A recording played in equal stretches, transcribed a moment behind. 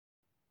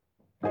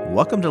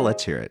Welcome to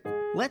Let's Hear It.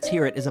 Let's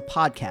Hear It is a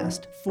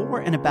podcast for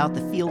and about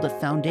the field of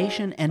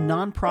foundation and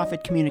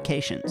nonprofit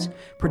communications,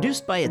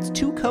 produced by its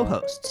two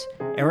co-hosts,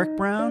 Eric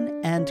Brown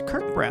and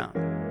Kirk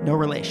Brown. No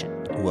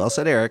relation. Well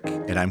said, Eric,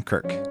 and I'm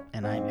Kirk.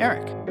 And I'm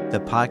Eric. The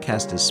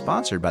podcast is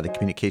sponsored by the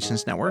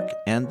Communications Network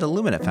and the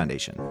Lumina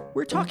Foundation.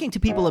 We're talking to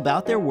people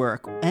about their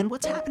work and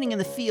what's happening in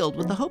the field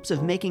with the hopes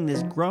of making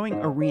this growing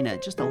arena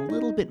just a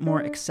little bit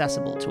more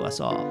accessible to us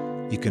all.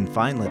 You can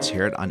find Let's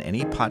Hear It on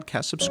any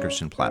podcast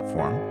subscription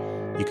platform.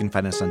 You can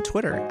find us on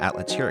Twitter at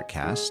Let's Hear It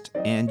Cast,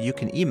 and you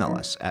can email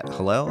us at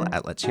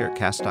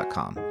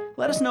hello@letshearitcast.com.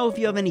 Let us know if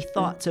you have any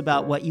thoughts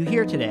about what you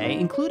hear today,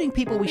 including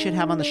people we should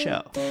have on the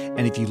show.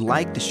 And if you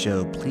like the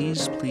show,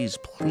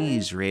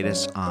 please rate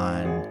us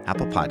on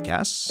Apple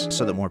Podcasts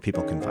so that more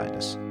people can find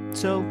us.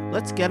 So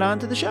let's get on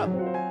to the show.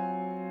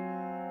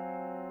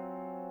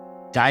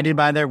 Guided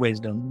by their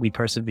wisdom, we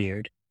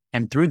persevered.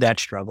 And through that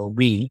struggle,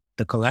 we,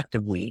 the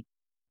collective we,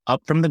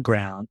 up from the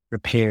ground,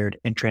 repaired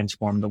and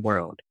transformed the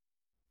world.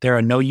 There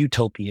are no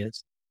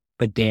utopias,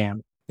 but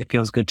damn, it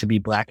feels good to be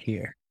Black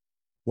here.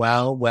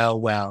 Well,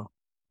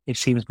 it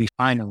seems we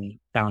finally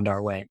found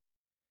our way.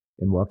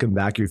 And welcome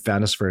back. You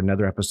found us for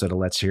another episode of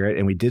Let's Hear It.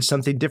 And we did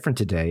something different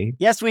today.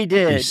 Yes, we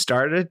did.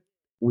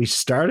 We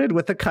started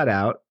with a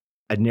cutout,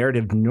 a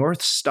narrative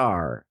North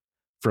Star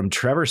from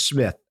Trevor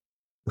Smith,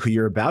 who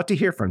you're about to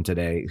hear from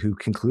today, who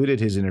concluded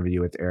his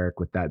interview with Eric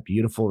with that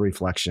beautiful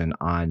reflection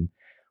on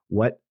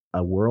what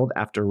a world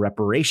after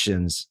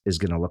reparations is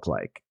going to look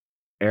like.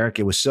 Eric,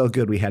 it was so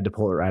good we had to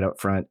pull it right up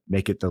front,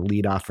 make it the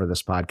lead off for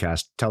this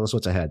podcast. Tell us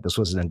what's ahead. This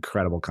was an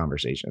incredible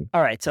conversation.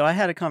 All right. So I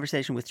had a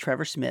conversation with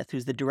Trevor Smith,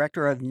 who's the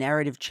director of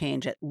narrative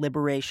change at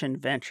Reparations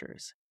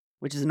Ventures,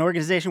 which is an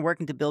organization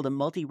working to build a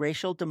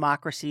multiracial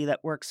democracy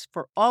that works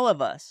for all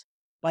of us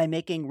by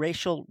making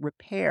racial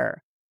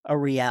repair a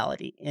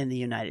reality in the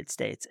United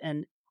States.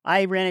 And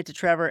I ran into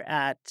Trevor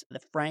at the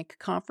Frank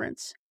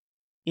Conference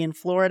in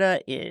Florida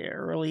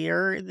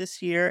earlier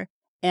this year.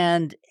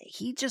 And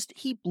he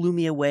blew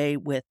me away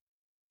with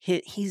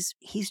I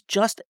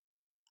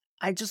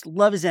just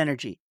love his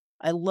energy.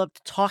 I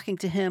loved talking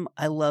to him.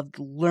 I loved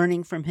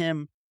learning from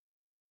him.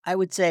 I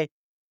would say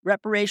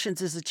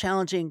reparations is a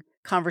challenging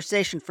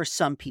conversation for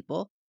some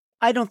people.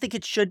 I don't think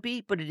it should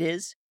be, but it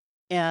is.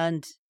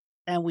 And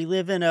we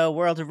live in a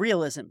world of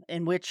realism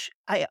in which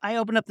I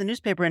open up the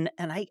newspaper and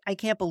I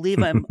can't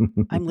believe I'm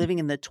living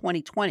in the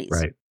 2020s.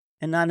 Right.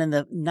 And not in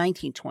the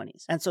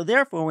 1920s. And so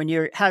therefore, when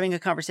you're having a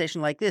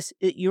conversation like this,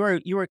 you are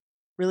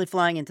really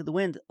flying into the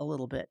wind a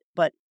little bit.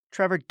 But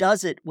Trevor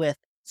does it with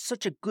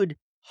such a good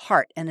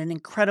heart and an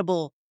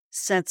incredible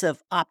sense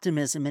of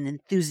optimism and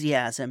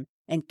enthusiasm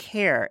and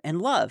care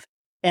and love.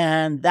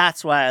 And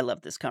that's why I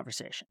love this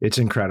conversation. It's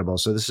incredible.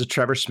 So this is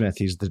Trevor Smith.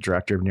 He's the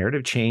director of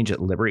narrative change at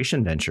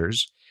Reparations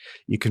Ventures.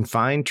 You can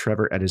find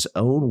Trevor at his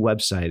own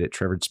website at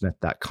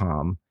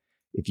trevorsmith.com.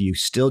 If you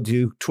still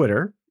do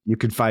Twitter, you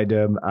can find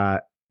him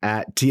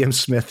at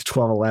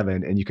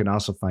tmsmith1211, and you can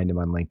also find him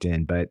on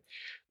LinkedIn. But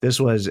this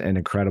was an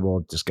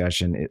incredible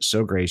discussion. It's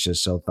so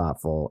gracious, so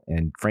thoughtful,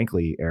 and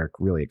frankly, Eric,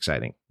 really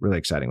exciting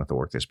with the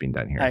work that's being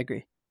done here. I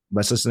agree.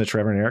 Let's listen to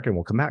Trevor and Eric, and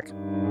we'll come back.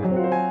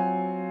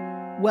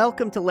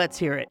 Welcome to Let's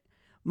Hear It.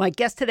 My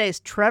guest today is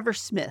Trevor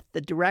Smith,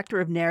 the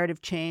director of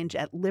narrative change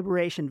at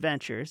Reparations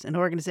Ventures, an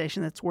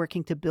organization that's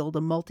working to build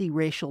a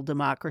multiracial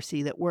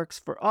democracy that works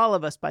for all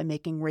of us by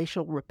making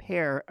racial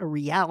repair a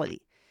reality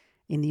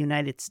in the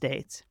United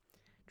States.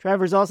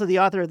 Trevor is also the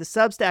author of the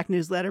Substack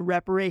newsletter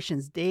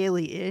Reparations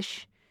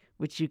Daily-ish,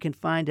 which you can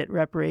find at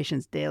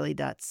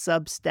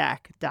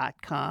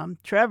reparationsdaily.substack.com.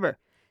 Trevor,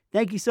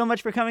 thank you so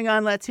much for coming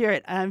on. Let's Hear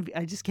It.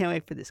 I just can't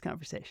wait for this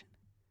conversation.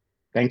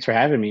 Thanks for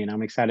having me, and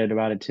I'm excited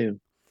about it too.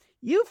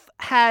 You've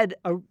had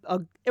a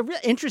real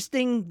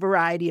interesting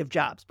variety of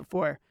jobs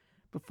before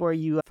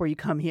you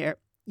come here.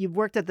 You've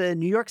worked at the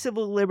New York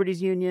Civil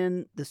Liberties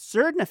Union, the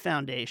Cerdna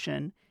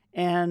Foundation,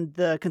 and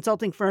the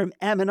consulting firm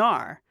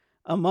M&R,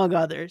 among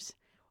others.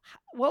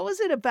 What was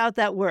it about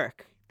that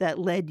work that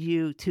led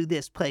you to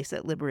this place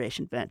at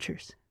Reparations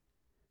Ventures?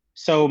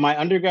 So my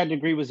undergrad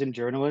degree was in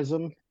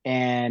journalism,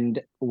 and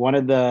one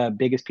of the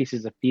biggest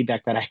pieces of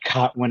feedback that I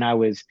got when I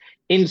was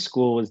in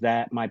school was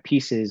that my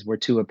pieces were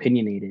too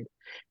opinionated.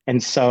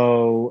 And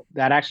so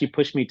that actually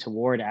pushed me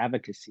toward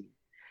advocacy.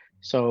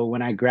 So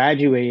when I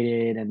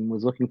graduated and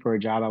was looking for a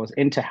job, I was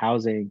into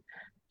housing.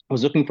 I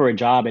was looking for a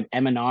job, and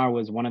M&R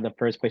was one of the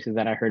first places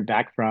that I heard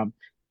back from.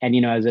 And,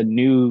 as a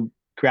new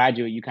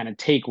graduate, you kind of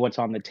take what's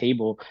on the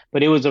table.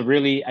 But it was I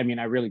really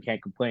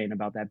can't complain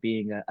about that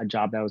being a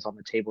job that was on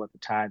the table at the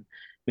time.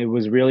 It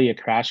was really a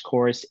crash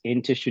course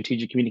into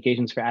strategic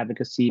communications for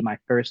advocacy. My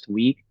first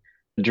week,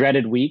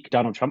 dreaded week,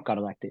 Donald Trump got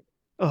elected.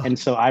 Oh. And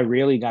so I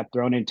really got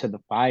thrown into the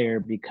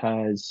fire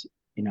because,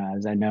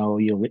 as I know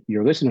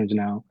your listeners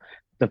know,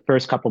 the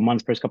first couple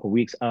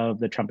weeks of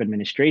the Trump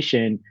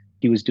administration,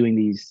 he was doing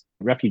these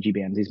refugee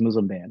bans, these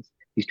Muslim bans,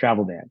 these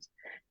travel bans.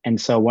 And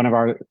so one of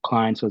our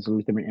clients was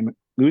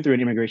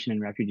Lutheran Immigration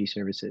and Refugee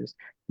Services.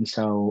 And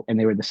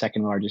they were the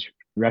second largest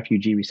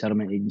refugee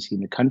resettlement agency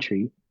in the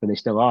country, or they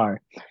still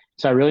are.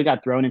 So I really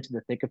got thrown into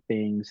the thick of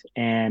things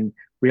and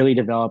really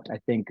developed, I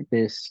think,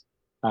 this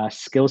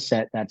skill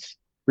set that's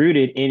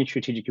rooted in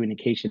strategic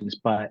communications,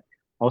 but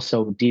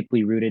also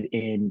deeply rooted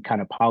in kind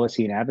of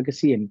policy and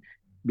advocacy and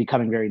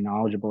becoming very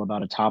knowledgeable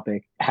about a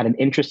topic. I had an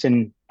interest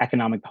in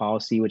economic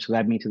policy, which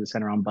led me to the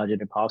Center on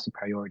Budget and Policy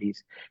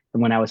Priorities.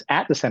 And when I was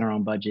at the Center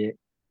on Budget,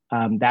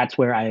 that's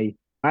where I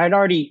had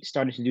already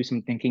started to do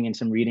some thinking and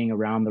some reading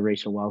around the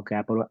racial wealth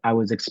gap. But I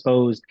was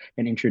exposed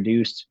and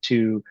introduced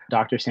to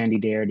Dr. Sandy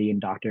Darity and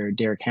Dr.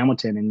 Derek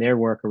Hamilton and their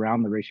work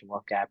around the racial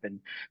wealth gap.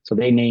 And so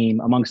they name,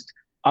 amongst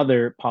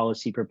other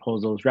policy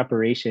proposals,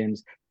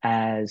 reparations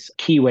as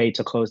key way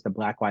to close the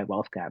black-white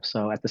wealth gap.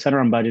 So at the Center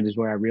on Budget is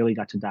where I really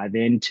got to dive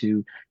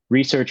into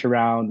research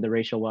around the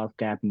racial wealth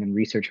gap and then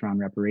research around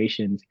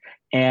reparations.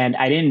 And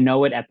I didn't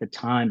know it at the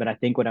time, but I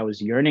think what I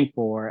was yearning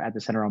for at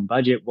the Center on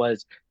Budget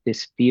was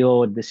this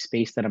field, this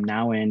space that I'm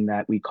now in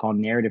that we call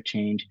narrative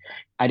change.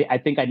 I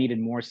think I needed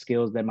more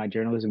skills than my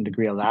journalism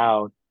degree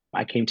allowed.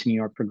 I came to New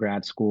York for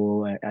grad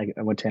school.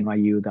 I went to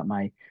NYU, got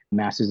my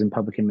master's in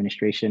public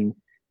administration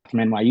from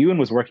NYU and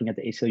was working at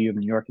the ACLU of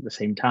New York at the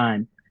same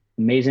time.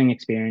 Amazing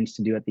experience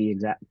to do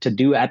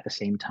at the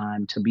same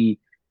time, to be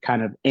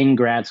kind of in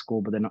grad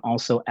school, but then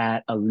also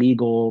at a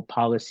legal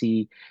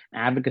policy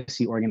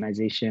advocacy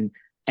organization.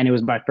 And it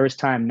was my first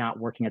time not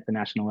working at the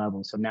national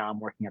level. So now I'm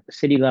working at the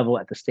city level,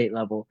 at the state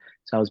level.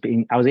 So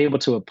I was able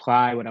to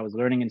apply what I was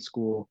learning in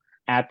school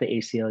at the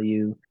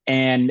ACLU.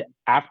 And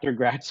after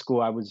grad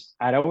school,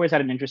 I'd always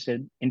had an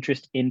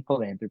interest in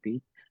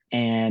philanthropy.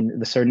 And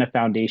the Cerna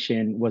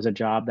Foundation was a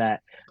job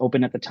that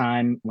opened at the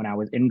time when I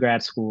was in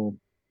grad school.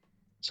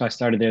 So I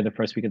started there the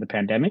first week of the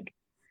pandemic.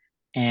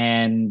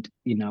 And,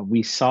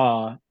 we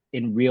saw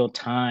in real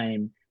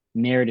time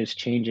narratives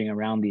changing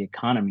around the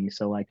economy.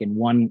 So like in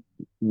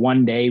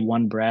one day,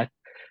 one breath,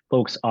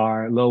 folks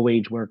are low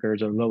wage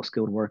workers or low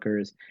skilled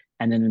workers.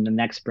 And then in the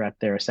next breath,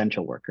 they're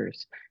essential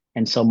workers.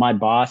 And so my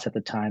boss at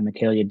the time,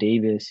 Michaela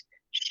Davis,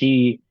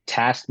 she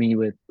tasked me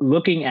with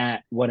looking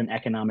at what an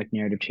economic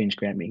narrative change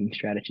grant making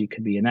strategy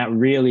could be. And that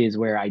really is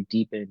where I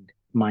deepened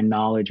my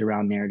knowledge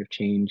around narrative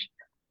change.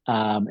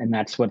 And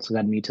that's what's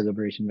led me to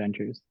Liberation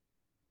Ventures.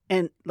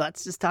 And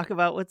let's just talk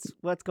about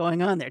what's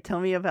going on there. Tell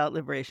me about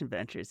Liberation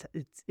Ventures.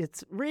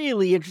 It's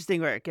really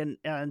interesting work, and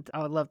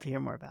I would love to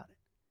hear more about it.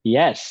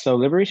 Yes. So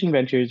Liberation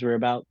Ventures, we're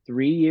about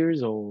 3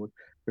 years old.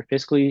 We're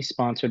fiscally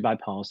sponsored by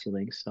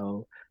PolicyLink.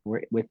 So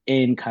we're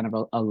within kind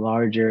of a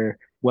larger,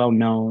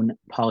 well-known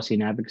policy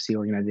and advocacy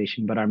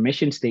organization. But our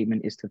mission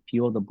statement is to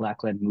fuel the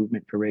Black-led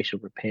movement for racial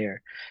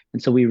repair.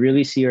 And so we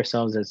really see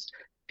ourselves as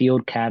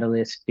field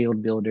catalysts,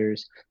 field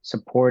builders,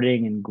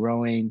 supporting and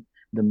growing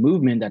the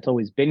movement that's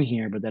always been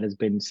here, but that has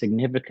been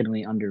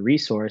significantly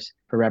under-resourced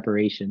for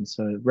reparations.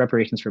 So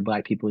reparations for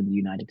Black people in the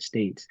United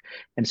States.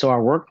 And so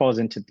our work falls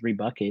into 3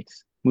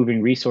 buckets: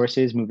 moving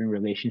resources, moving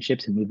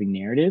relationships, and moving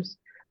narratives,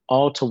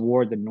 all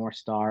toward the North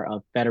Star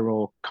of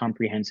federal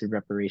comprehensive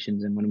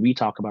reparations. And when we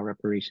talk about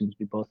reparations,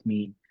 we both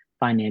mean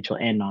financial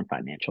and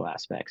non-financial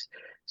aspects.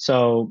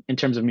 So in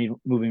terms of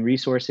moving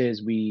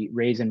resources, we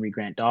raise and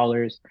regrant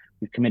dollars.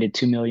 We've committed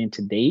 $2 million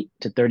to date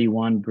to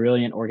 31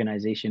 brilliant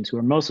organizations who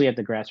are mostly at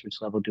the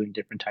grassroots level doing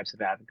different types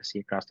of advocacy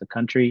across the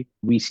country.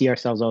 We see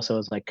ourselves also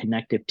as like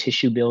connective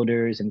tissue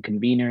builders and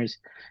conveners.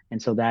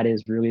 And so that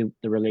is really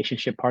the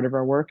relationship part of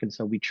our work. And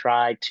so we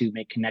try to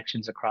make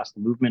connections across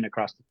the movement,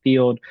 across the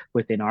field,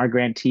 within our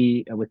grant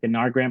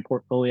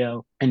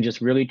portfolio, and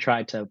just really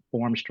try to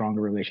form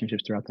stronger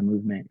relationships throughout the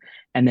movement.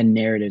 And then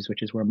narratives,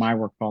 which is where my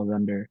work falls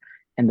under.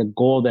 And the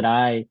goal that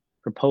I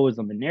propose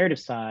on the narrative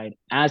side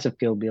as a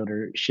field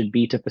builder should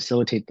be to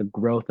facilitate the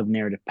growth of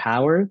narrative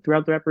power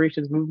throughout the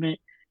reparations movement.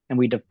 And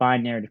we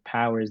define narrative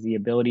power as the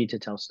ability to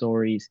tell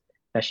stories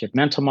that shift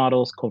mental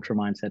models, cultural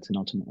mindsets, and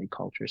ultimately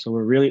culture. So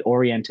we're really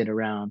oriented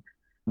around,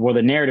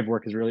 the narrative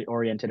work is really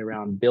oriented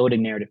around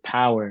building narrative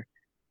power.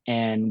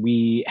 And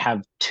we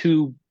have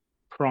 2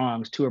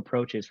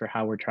 approaches for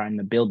how we're trying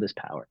to build this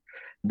power: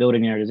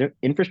 building narrative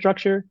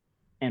infrastructure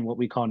and what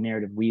we call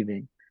narrative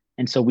weaving.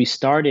 And so we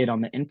started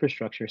on the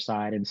infrastructure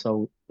side. And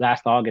so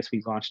last August,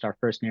 we launched our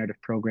first narrative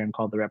program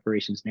called the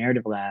Reparations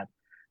Narrative Lab.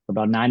 We're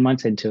about 9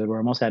 months into it. We're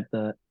almost at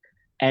the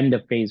end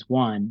of phase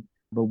 1,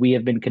 but we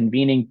have been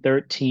convening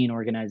 13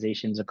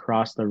 organizations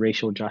across the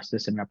racial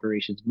justice and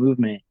reparations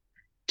movement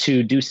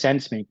to do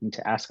sense making,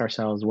 to ask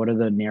ourselves, what are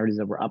the narratives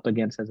that we're up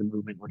against as a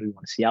movement? What do we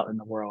want to see out in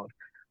the world?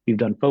 We've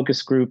done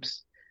focus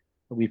groups.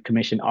 We've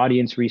commissioned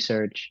audience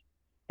research.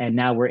 And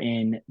now we're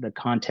in the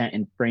content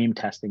and frame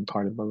testing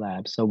part of the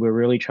lab. So we're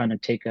really trying to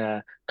take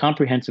a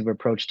comprehensive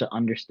approach to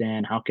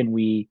understand how can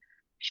we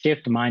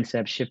shift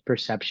mindsets, shift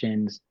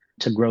perceptions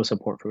to grow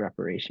support for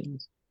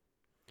reparations.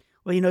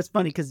 Well, it's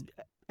funny because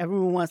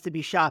everyone wants to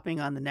be shopping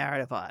on the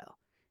narrative aisle.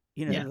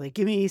 Like,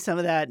 give me some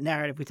of that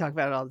narrative. We talk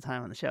about it all the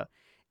time on the show.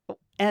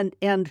 And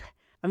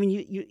I mean,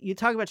 you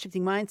talk about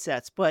shifting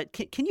mindsets, but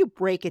can you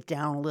break it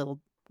down a little?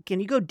 Can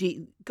you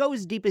go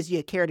as deep as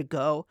you care to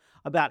go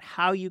about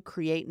how you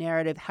create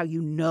narrative, how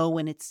you know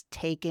when it's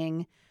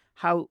taking,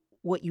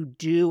 what you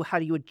do, how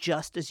do you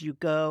adjust as you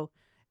go?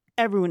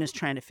 everyone is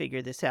trying to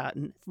figure this out.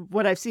 And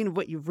what I've seen of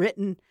what you've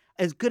written,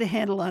 as good a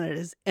handle on it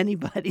as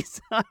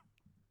anybody's.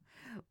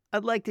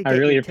 I'd like to I get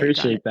really your take on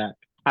appreciate it. that.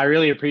 I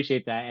really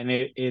appreciate that. And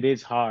it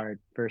is hard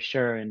for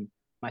sure. And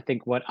I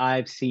think what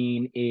I've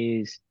seen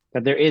is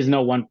that there is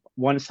no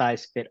one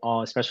size fit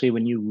all, especially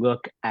when you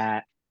look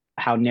at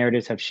how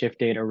narratives have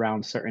shifted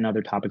around certain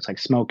other topics like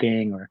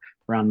smoking or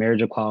around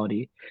marriage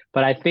equality.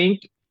 But I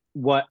think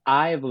what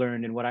I've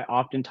learned and what I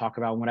often talk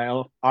about, and what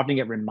I often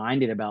get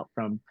reminded about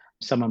from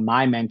some of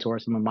my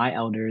mentors, some of my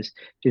elders,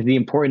 is the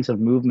importance of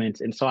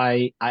movements. And so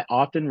I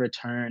often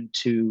return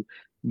to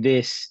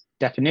this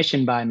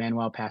definition by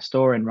Manuel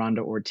Pastor and Rhonda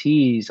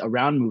Ortiz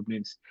around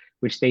movements,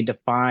 which they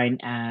define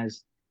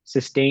as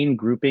sustained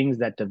groupings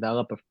that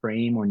develop a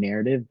frame or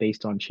narrative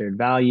based on shared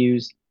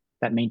values,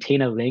 that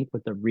maintain a link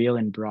with the real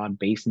and broad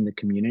base in the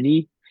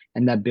community,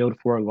 and that build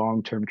for a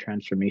long-term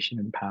transformation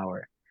and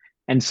power.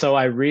 And so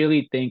I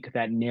really think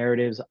that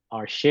narratives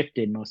are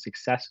shifted most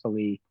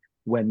successfully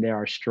when there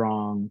are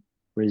strong,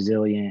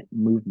 resilient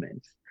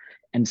movements.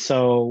 And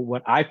so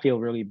what I feel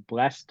really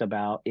blessed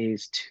about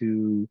is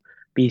to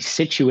be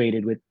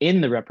situated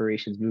within the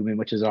reparations movement,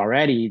 which is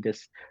already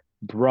this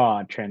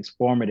broad,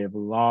 transformative,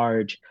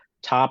 large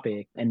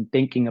topic, and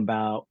thinking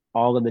about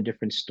all of the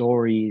different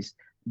stories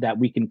that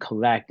we can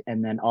collect,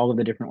 and then all of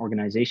the different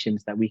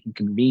organizations that we can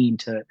convene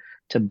to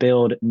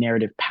build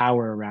narrative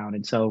power around.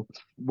 And so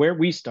where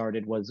we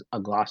started was a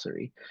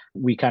glossary.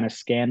 We kind of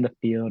scanned the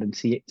field and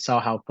saw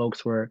how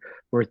folks were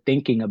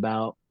thinking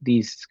about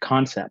these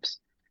concepts.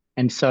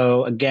 And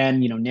so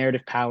again,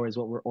 narrative power is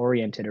what we're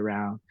oriented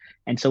around.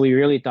 And so we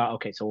really thought,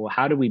 okay, so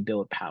how do we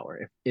build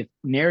power? If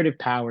narrative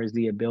power is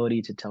the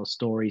ability to tell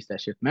stories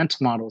that shift mental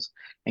models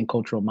and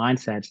cultural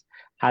mindsets,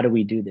 how do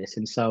we do this?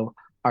 And so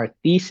our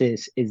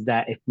thesis is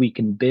that if we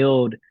can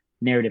build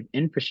narrative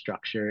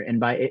infrastructure,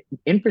 and by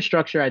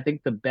infrastructure, I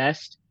think the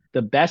best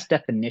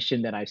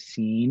definition that I've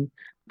seen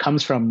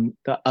comes from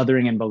the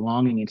Othering and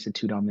Belonging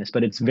Institute on this,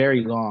 but it's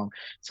very long.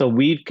 So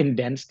we've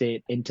condensed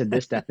it into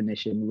this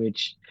definition,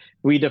 which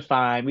we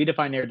define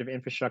narrative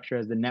infrastructure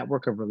as the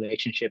network of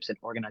relationships and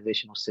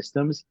organizational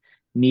systems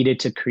needed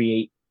to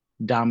create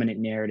dominant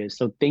narratives.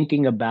 So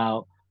thinking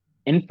about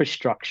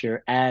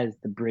infrastructure as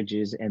the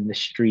bridges and the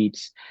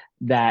streets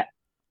that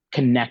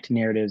connect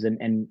narratives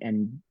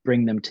and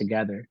bring them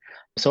together.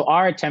 So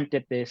our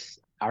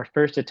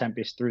first attempt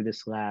is through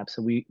this lab.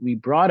 So we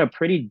brought a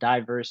pretty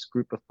diverse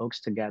group of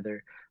folks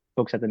together,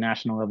 folks at the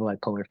national level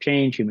like Color of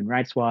Change, Human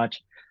Rights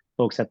Watch,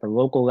 folks at the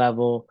local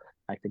level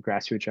like the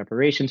Grassroots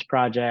Reparations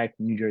Project,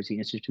 New Jersey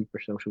Institute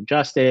for Social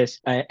Justice,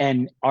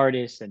 and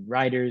artists and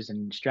writers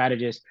and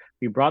strategists.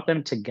 We brought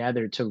them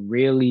together to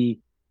really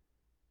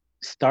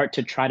start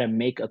to try to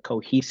make a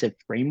cohesive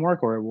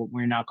framework, or what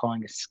we're now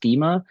calling a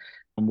schema,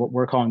 and what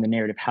we're calling the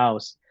narrative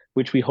house,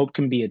 which we hope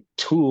can be a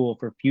tool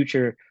for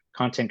future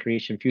content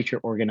creation, future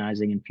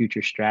organizing, and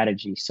future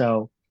strategy.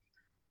 So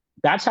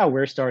that's how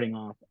we're starting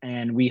off.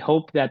 And we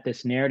hope that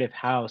this narrative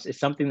house is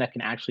something that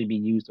can actually be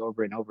used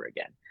over and over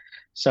again.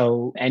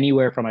 So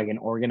anywhere from like an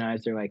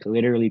organizer, like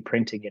literally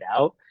printing it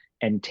out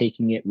and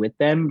taking it with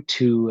them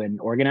to an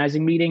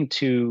organizing meeting,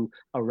 to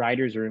a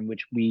writer's room,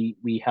 which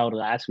we held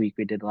last week.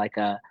 We did like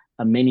a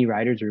mini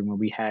writer's room where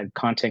we had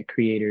content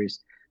creators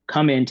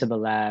come into the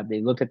lab.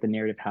 They looked at the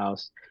narrative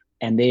house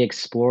and they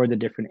explored the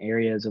different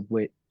areas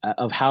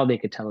of how they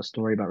could tell a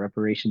story about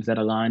reparations that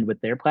aligned with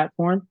their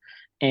platform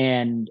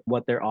and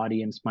what their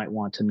audience might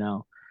want to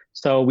know.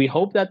 So we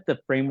hope that the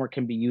framework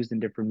can be used in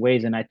different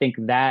ways. And I think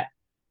that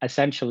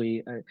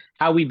essentially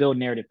how we build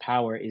narrative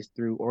power is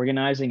through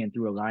organizing and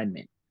through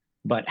alignment.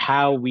 But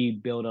how we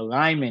build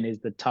alignment is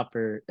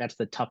that's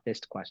the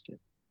toughest question.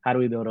 How do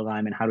we build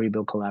alignment? How do we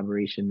build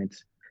collaboration?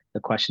 It's the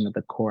question at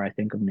the core, I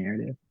think, of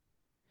narrative.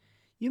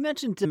 You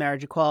mentioned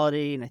marriage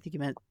equality, and I think you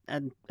meant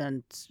and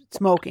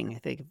smoking, I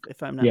think,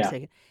 if I'm not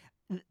mistaken.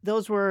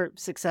 Those were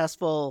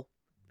successful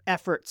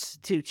efforts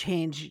to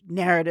change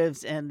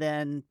narratives and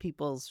then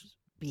people's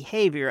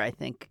behavior, I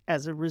think,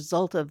 as a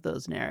result of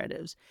those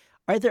narratives.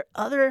 Are there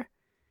other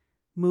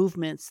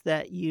movements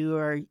that you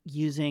are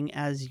using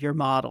as your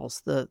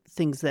models, the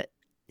things that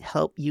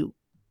help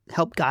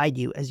guide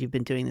you as you've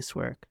been doing this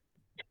work?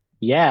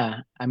 Yeah,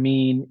 I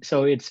mean,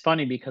 so it's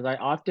funny because I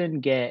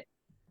often get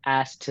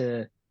asked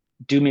to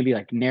do maybe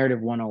like narrative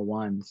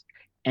 101s.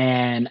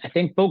 And I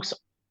think folks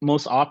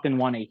most often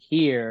want to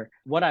hear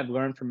what I've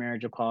learned from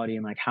marriage equality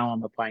and like how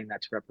I'm applying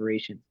that to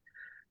reparations.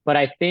 But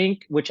I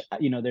think,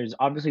 there's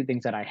obviously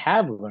things that I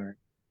have learned,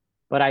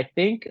 but I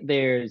think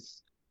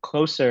there's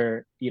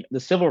closer, the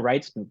civil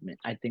rights movement.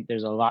 I think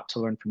there's a lot to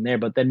learn from there.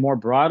 But then more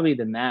broadly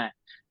than that,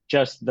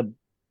 just the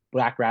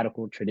Black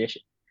radical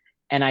tradition.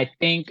 And I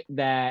think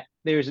that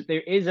there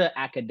is an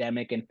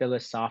academic and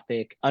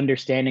philosophic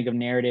understanding of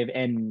narrative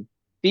and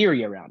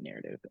theory around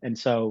narrative. And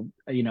so,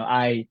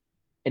 I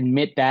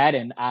admit that,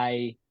 and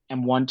I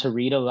am one to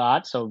read a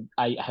lot. So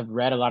I have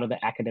read a lot of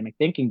the academic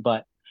thinking,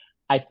 but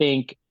I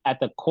think at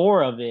the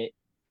core of it,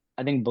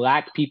 I think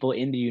Black people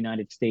in the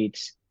United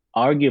States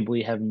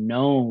arguably have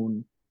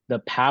known the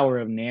power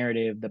of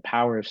narrative, the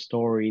power of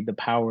story, the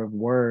power of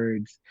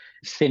words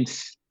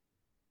since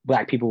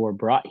Black people were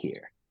brought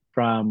here,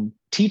 from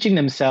teaching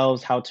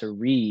themselves how to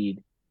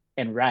read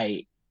and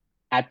write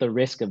at the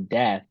risk of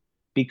death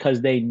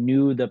because they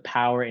knew the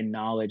power in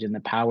knowledge and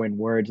the power in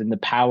words and the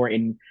power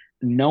in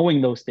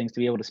knowing those things to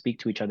be able to speak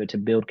to each other, to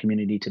build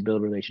community, to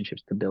build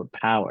relationships, to build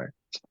power.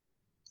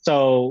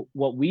 So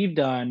what we've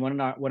done, one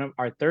of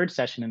our third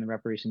session in the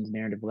Reparations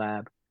Narrative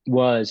Lab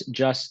was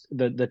just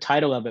the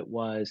title of it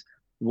was,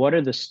 what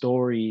are the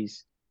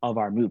stories of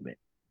our movement?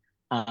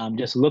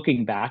 Just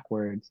looking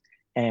backwards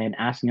and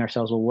asking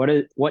ourselves, well, what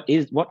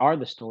are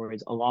the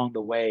stories along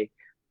the way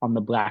on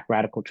the Black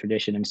radical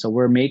tradition? And so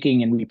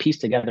we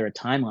pieced together a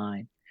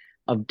timeline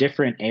of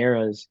different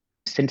eras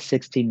since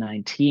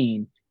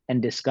 1619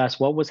 and discuss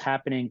what was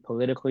happening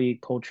politically,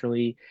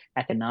 culturally,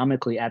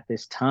 economically at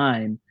this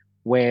time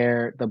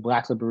where the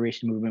Black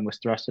liberation movement was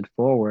thrusted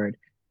forward.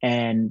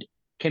 And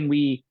can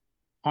we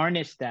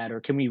harness that, or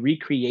can we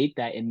recreate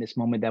that in this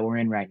moment that we're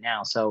in right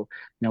now? So,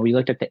 we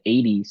looked at the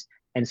 80s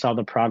and saw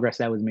the progress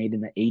that was made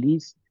in the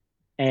 80s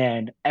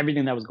and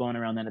everything that was going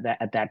around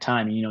at that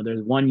time. And,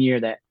 there's one year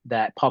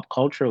that pop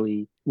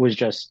culturally was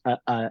just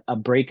a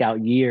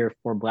breakout year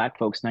for Black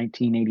folks,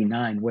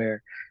 1989,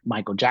 where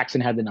Michael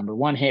Jackson had the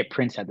 #1 hit,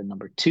 Prince had the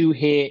 #2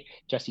 hit,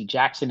 Jesse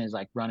Jackson is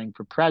like running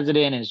for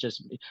president, and is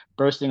just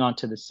bursting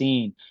onto the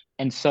scene.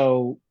 And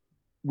so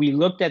we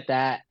looked at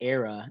that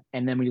era,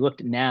 and then we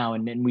looked at now,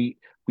 and then we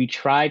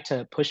tried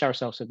to push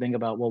ourselves to think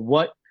about, well,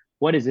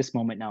 what is this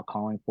moment now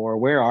calling for?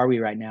 Where are we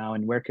right now?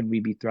 And where can we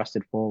be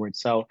thrusted forward?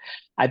 So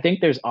I think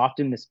there's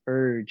often this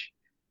urge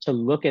to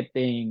look at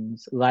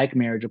things like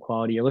marriage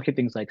equality or look at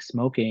things like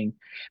smoking,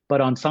 but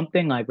on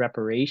something like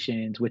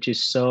reparations, which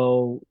is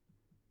so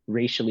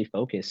racially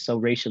focused, so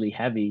racially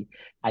heavy,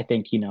 I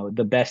think,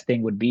 the best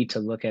thing would be to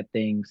look at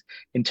things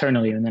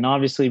internally. And then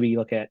obviously we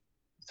look at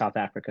South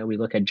Africa, we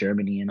look at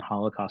Germany and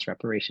Holocaust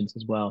reparations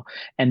as well.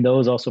 And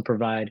those also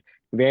provide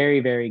very,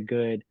 very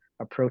good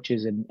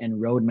approaches and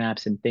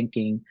roadmaps and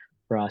thinking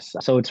for us.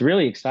 So it's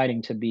really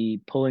exciting to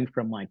be pulling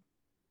from like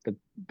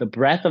the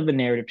breadth of the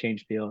narrative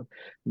change field,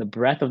 the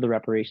breadth of the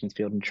reparations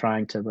field, and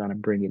trying to kind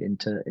of bring it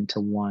into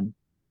one.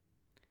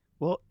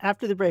 Well,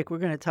 after the break, we're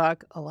going to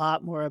talk a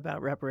lot more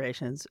about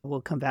reparations.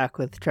 We'll come back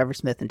with Trevor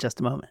Smith in just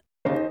a moment.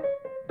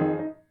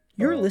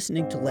 You're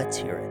listening to Let's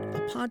Hear It, a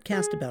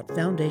podcast about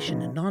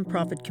foundation and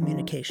nonprofit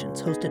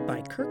communications hosted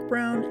by Kirk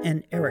Brown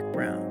and Eric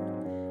Brown.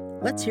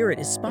 Let's Hear It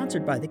is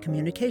sponsored by the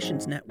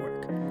Communications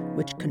Network,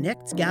 which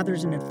connects,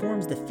 gathers, and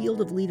informs the field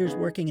of leaders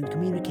working in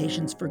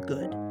communications for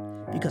good.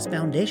 Because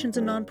foundations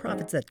and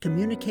nonprofits that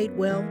communicate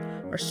well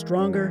are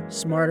stronger,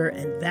 smarter,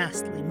 and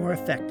vastly more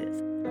effective.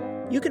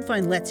 You can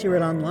find Let's Hear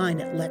It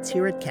online at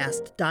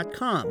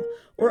letshearitcast.com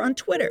or on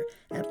Twitter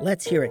at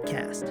Let's Hear It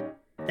Cast.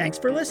 Thanks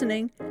for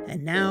listening,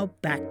 and now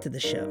back to the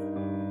show.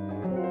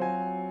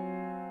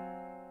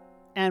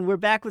 And we're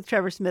back with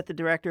Trevor Smith, the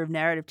Director of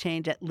Narrative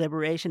Change at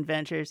Liberation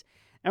Ventures.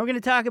 And we're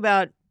going to talk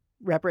about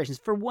reparations.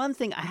 For one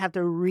thing, I have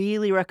to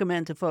really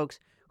recommend to folks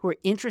who are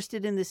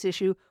interested in this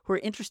issue, who are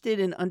interested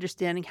in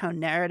understanding how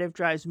narrative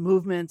drives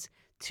movements,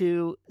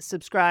 to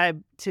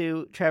subscribe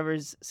to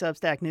Trevor's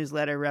Substack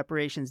newsletter,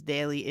 Reparations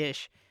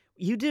Daily-ish.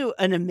 You do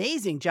an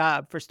amazing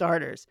job, for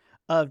starters,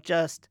 of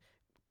just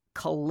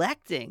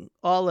collecting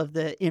all of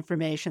the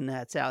information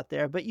that's out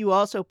there, but you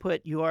also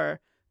put your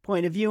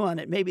point of view on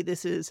it. Maybe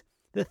this is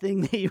the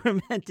thing that you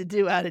were meant to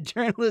do out of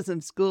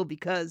journalism school,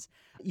 because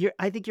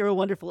I think you're a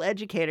wonderful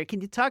educator. Can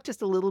you talk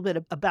just a little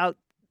bit about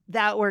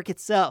that work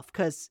itself?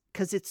 Because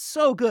it's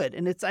so good.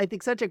 And it's, I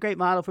think, such a great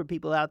model for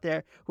people out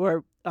there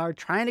who are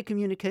trying to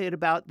communicate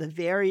about the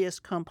various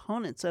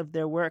components of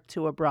their work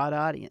to a broad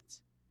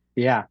audience.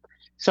 Yeah.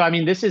 So, I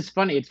mean, this is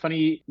funny. It's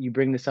funny you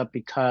bring this up,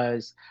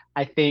 because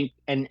I think,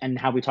 and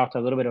how we talked a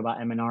little bit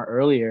about M&R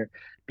earlier,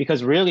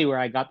 because really where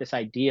I got this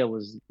idea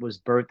was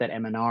birthed at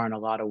M&R in a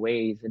lot of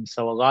ways. And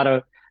so a lot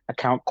of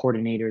account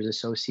coordinators,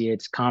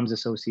 associates, comms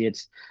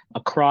associates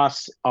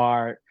across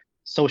our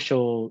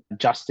social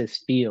justice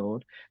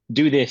field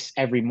do this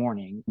every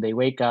morning. They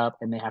wake up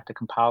and they have to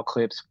compile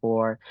clips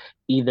for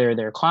either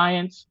their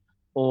clients,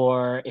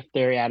 or if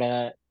they're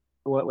at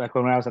like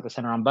when I was at the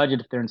Center on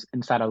Budget, if they're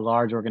inside a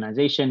large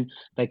organization,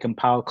 they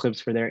compile clips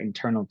for their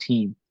internal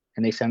team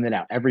and they send it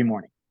out every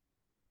morning.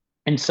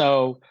 And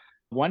so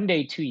one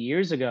day, 2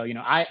 years ago,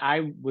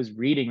 I was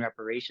reading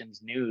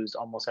reparations news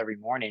almost every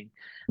morning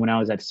when I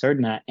was at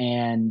CERDNA,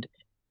 and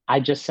I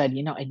just said,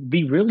 it'd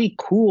be really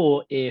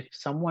cool if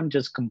someone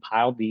just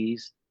compiled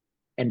these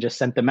and just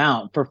sent them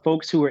out for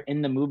folks who are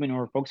in the movement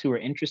or folks who are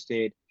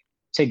interested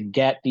to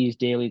get these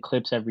daily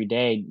clips every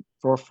day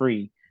for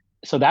free.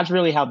 So that's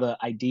really how the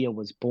idea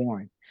was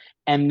born.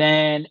 And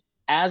then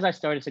as I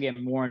started to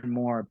get more and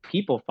more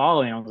people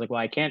following, I was like, well,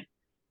 I can't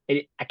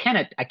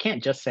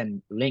just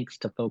send links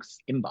to folks'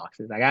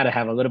 inboxes. I got to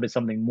have a little bit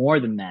something more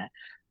than that.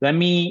 Let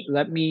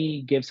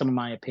me give some of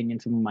my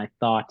opinions, some of my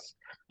thoughts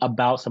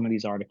about some of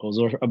these articles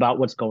or about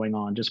what's going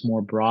on just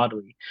more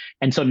broadly.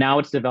 And so now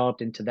it's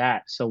developed into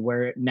that. So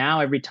where now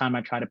every time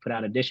I try to put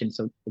out editions,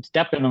 so it's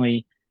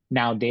definitely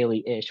now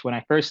daily-ish. When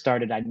I first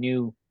started, I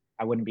knew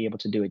I wouldn't be able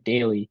to do it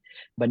daily.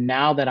 But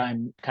now that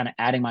I'm kind of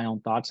adding my own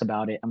thoughts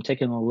about it, I'm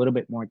taking a little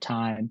bit more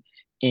time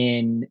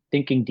in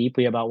thinking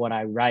deeply about what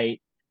I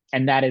write.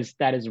 And that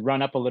is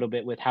run up a little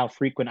bit with how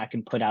frequent I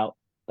can put out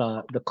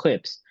the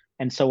clips.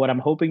 And so what I'm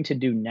hoping to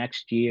do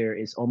next year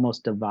is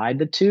almost divide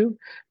the two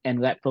and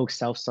let folks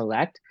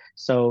self-select.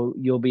 So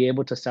you'll be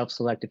able to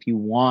self-select if you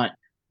want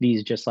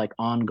these just like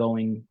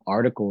ongoing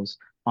articles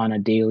on a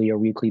daily or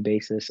weekly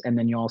basis. And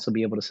then you'll also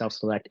be able to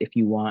self-select if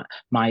you want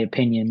my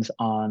opinions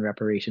on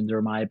reparations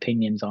or my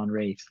opinions on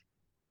race.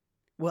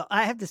 Well,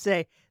 I have to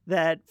say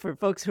that for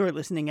folks who are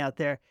listening out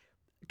there,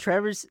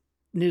 Trevor's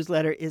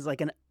newsletter is like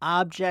an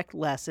object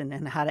lesson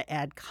in how to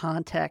add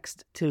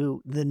context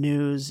to the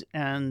news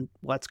and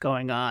what's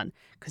going on,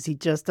 because he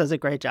just does a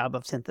great job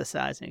of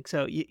synthesizing.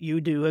 So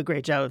you do a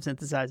great job of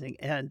synthesizing,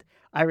 and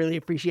I really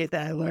appreciate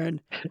that.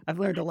 I've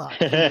learned a lot.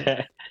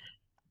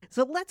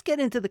 So let's get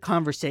into the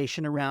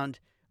conversation around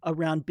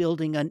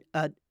building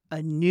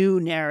a new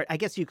narrative. I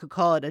guess you could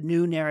call it a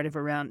new narrative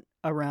around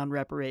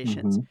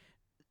reparations.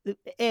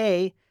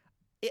 Mm-hmm.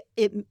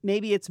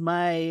 Maybe it's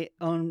my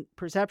own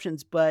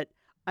perceptions, but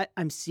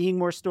I'm seeing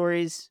more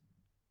stories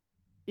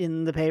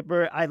in the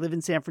paper. I live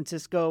in San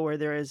Francisco, where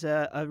there is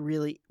a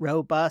really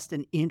robust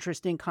and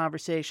interesting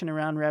conversation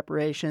around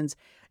reparations.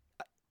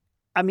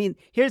 I mean,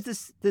 here's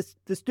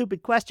the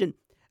stupid question: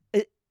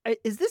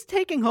 is this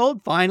taking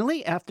hold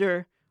finally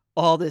after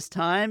all this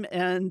time?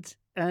 And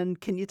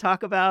can you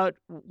talk about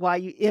why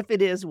you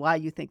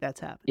think that's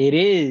happening?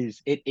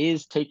 It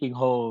is taking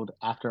hold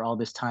after all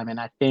this time, and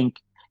I think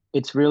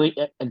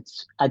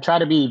I try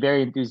to be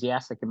very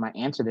enthusiastic in my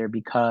answer there,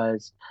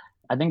 because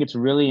I think it's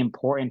really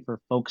important for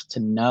folks to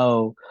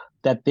know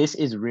that this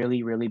is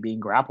really, really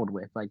being grappled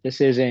with. Like, this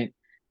isn't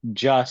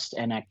just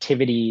an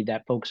activity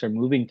that folks are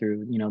moving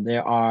through.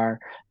 There are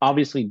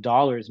obviously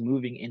dollars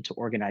moving into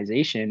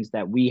organizations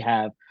that we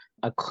have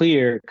a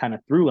clear kind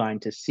of through line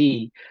to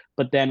see.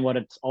 But then what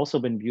it's also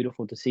been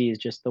beautiful to see is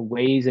just the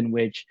ways in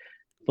which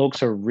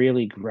folks are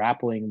really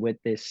grappling with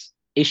this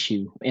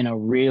issue in a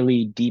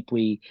really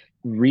deeply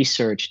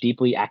research,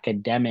 deeply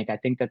academic. I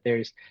think that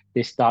there's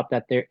this thought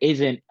that there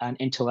isn't an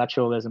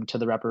intellectualism to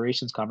the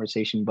reparations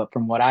conversation, but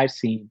from what I've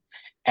seen,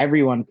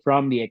 everyone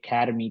from the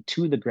academy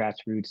to the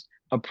grassroots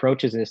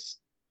approaches this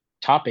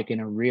topic in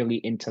a really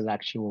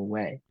intellectual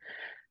way.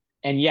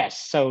 And yes,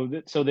 so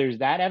there's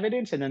that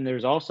evidence, and then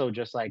there's also,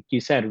 just like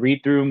you said,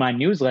 read through my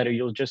newsletter,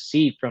 you'll just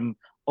see from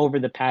over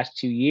the past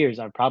 2 years,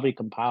 I've probably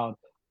compiled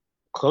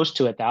close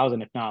to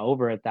 1,000, if not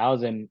over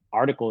 1,000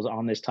 articles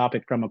on this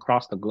topic from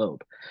across the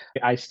globe.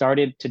 I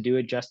started to do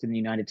it just in the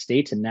United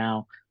States, and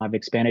now I've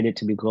expanded it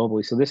to be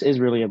globally. So this is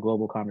really a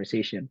global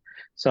conversation.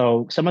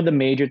 So some of the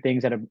major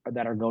things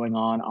that are going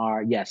on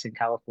are, yes, in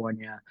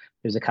California,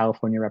 there's a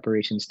California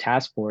Reparations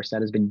Task Force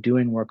that has been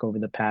doing work over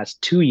the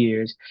past 2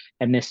 years.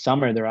 And this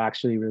summer, they'll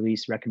actually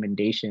release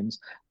recommendations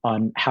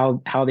on how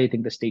they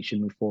think the state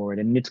should move forward.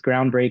 And it's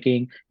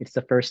groundbreaking. It's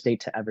the first state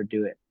to ever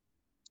do it.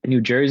 New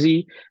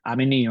Jersey, I'm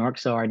in New York,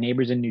 so our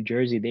neighbors in New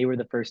Jersey, they were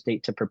the first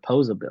state to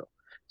propose a bill.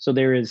 So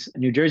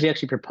New Jersey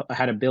actually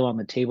had a bill on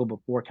the table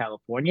before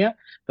California,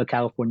 but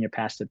California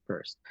passed it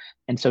first.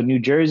 And so New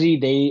Jersey,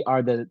 they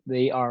are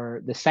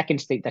the second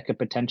state that could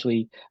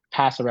potentially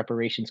pass a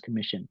reparations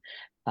commission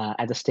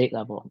at the state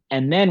level.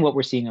 And then what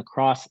we're seeing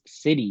across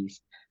cities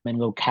and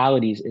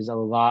localities is a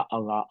lot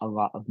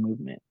of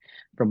movement.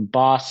 From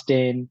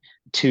Boston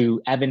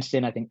to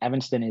Evanston, I think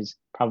Evanston is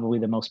probably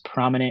the most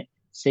prominent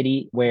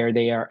city where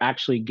they are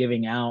actually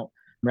giving out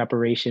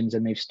reparations,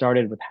 and they've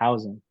started with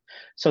housing.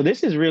 So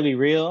this is really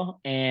real,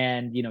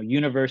 and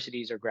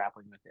universities are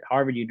grappling with it.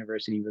 Harvard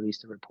University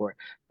released a report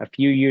a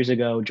few years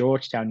ago.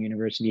 Georgetown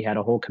University had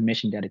a whole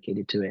commission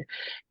dedicated to it.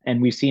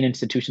 And we've seen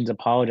institutions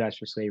apologize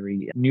for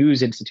slavery.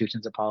 News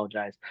institutions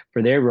apologize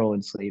for their role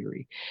in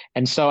slavery.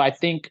 And so I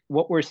think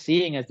what we're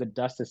seeing as the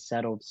dust has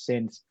settled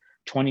since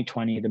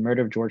 2020, the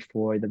murder of George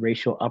Floyd, the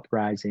racial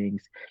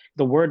uprisings,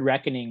 the word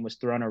reckoning was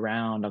thrown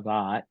around a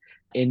lot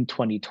in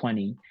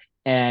 2020.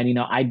 And,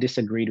 I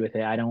disagreed with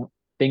it. I don't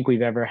think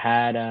we've ever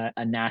had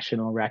a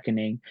national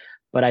reckoning.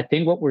 But I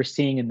think what we're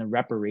seeing in the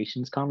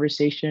reparations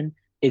conversation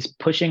is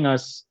pushing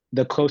us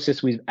the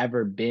closest we've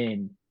ever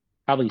been,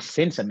 probably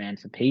since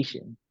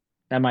emancipation.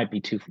 That might be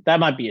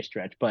a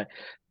stretch, but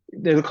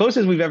the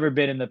closest we've ever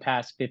been in the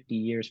past 50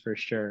 years for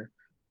sure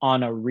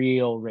on a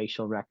real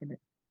racial reckoning.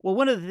 Well,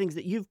 one of the things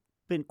that you've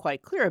been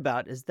quite clear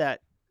about is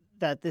that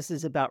this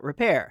is about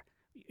repair.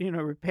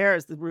 Repair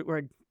is the root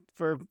word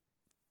for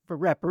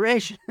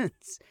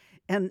reparations,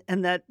 and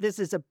that this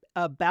is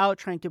about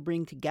trying to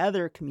bring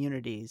together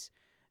communities,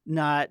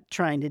 not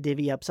trying to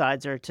divvy up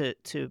sides or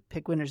to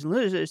pick winners and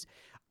losers.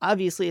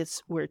 Obviously,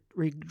 we're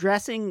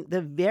redressing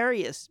the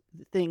various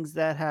things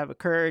that have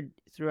occurred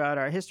throughout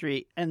our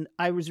history. And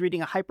I was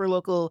reading a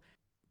hyperlocal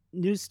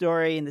news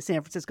story in the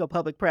San Francisco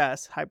Public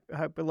Press,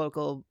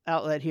 hyperlocal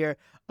outlet here,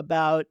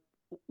 about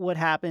what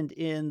happened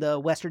in the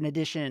Western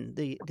Addition,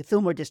 the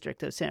Fillmore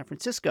district of San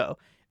Francisco,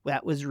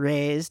 that was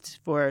raised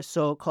for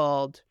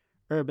so-called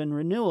urban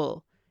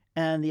renewal.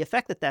 and the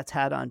effect that that's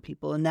had on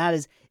people. And that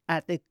is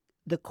at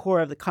the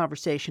core of the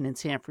conversation in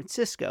San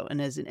Francisco.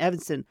 And as in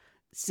Evanston,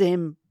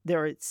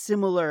 there are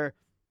similar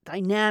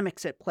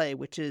dynamics at play,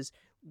 which is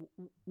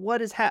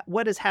what has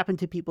happened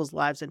to people's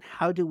lives and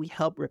how do we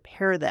help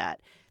repair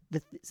that?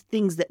 The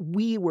things that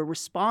we were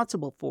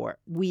responsible for,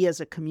 we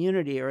as a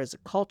community or as a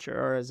culture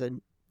or as a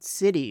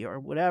city or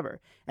whatever.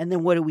 And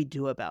then what do we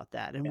do about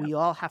that? And we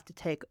all have to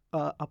take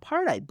a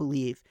part, I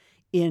believe,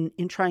 in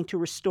trying to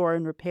restore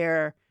and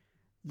repair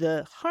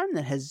the harm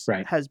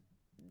that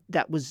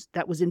that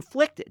was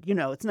inflicted.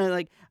 It's not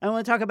like I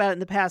want to talk about it in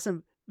the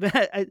passive.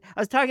 I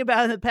was talking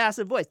about it in the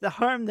passive voice, the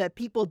harm that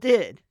people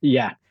did.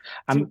 Yeah.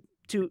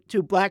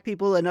 To Black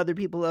people and other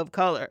people of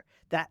color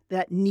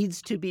that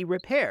needs to be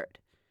repaired.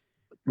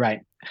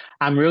 Right.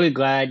 I'm really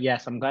glad.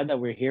 Yes, I'm glad that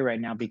we're here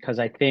right now, because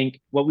I think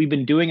what we've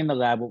been doing in the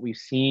lab, what we've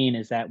seen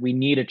is that we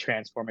need a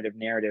transformative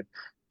narrative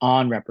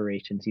on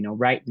reparations.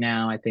 Right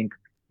now,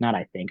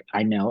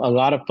 I know a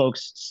lot of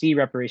folks see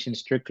reparations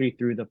strictly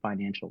through the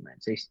financial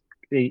lens.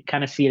 They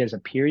kind of see it as a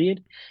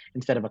period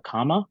instead of a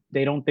comma.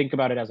 They don't think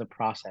about it as a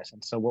process.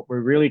 And so what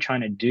we're really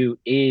trying to do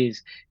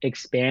is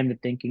expand the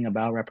thinking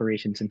about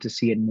reparations and to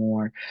see it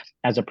more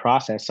as a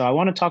process. So I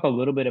want to talk a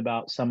little bit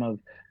about some of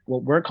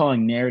what we're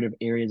calling narrative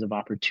areas of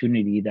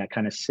opportunity that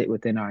kind of sit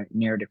within our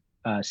narrative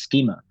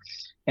schema.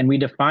 And we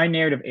define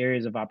narrative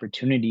areas of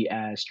opportunity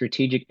as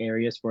strategic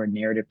areas for a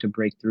narrative to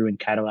break through and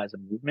catalyze a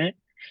movement.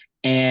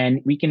 And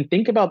we can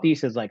think about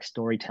these as like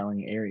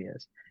storytelling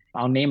areas.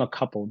 I'll name a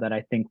couple that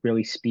I think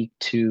really speak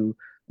to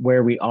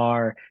where we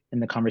are in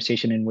the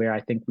conversation and where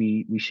I think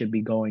we should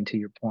be going, to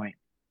your point.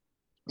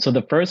 So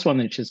the first one,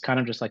 which is kind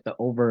of just like the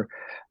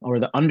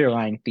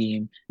underlying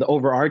theme, the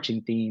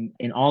overarching theme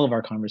in all of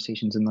our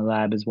conversations in the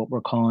lab, is what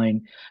we're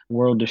calling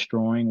world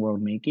destroying,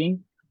 world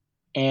making.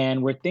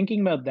 And we're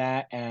thinking about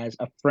that as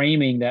a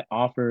framing that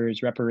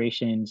offers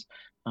reparations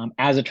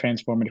as a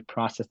transformative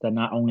process that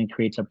not only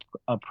creates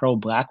a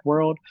pro-Black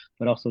world,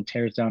 but also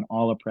tears down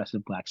all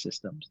oppressive Black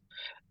systems.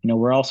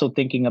 We're also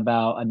thinking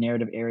about a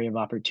narrative area of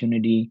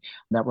opportunity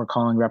that we're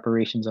calling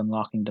reparations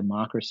unlocking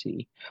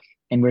democracy.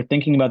 And we're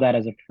thinking about that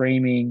as a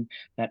framing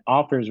that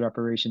offers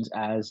reparations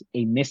as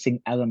a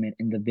missing element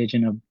in the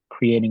vision of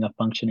creating a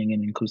functioning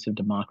and inclusive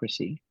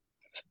democracy.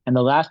 And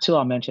the last two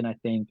I'll mention, I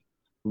think,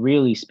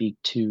 really speak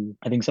to,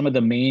 I think, some of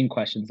the main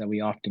questions that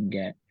we often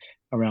get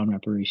around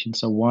reparations.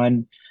 So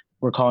one,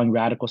 we're calling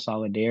radical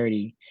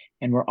solidarity,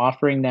 and we're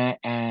offering that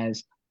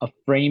as a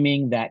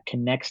framing that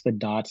connects the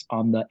dots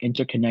on the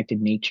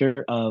interconnected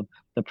nature of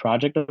the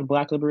project of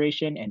Black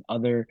liberation and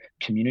other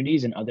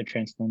communities and other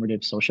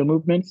transformative social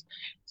movements.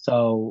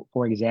 So,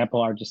 for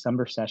example, our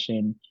December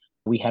session,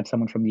 we had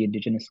someone from the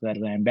Indigenous-led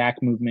Land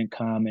Back movement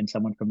come and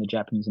someone from the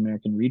Japanese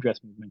American Redress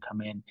movement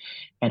come in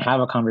and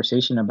have a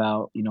conversation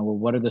about,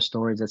 what are the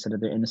stories that sit at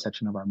the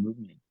intersection of our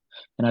movement?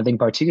 And I think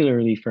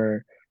particularly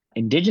for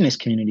Indigenous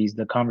communities,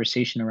 the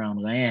conversation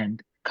around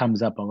land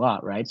comes up a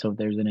lot, right? So if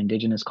there's an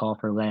Indigenous call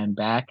for land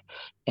back,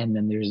 and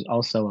then there's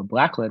also a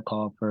Black-led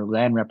call for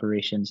land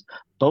reparations,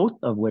 both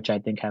of which I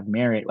think have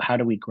merit. How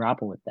do we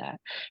grapple with that?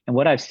 And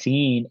what I've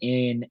seen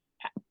in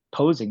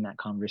posing that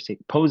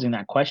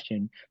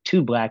question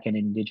to Black and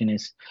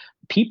Indigenous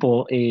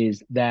people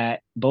is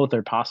that both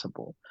are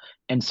possible.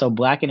 And so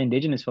Black and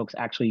Indigenous folks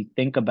actually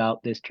think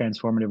about this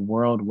transformative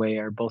world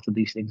where both of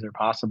these things are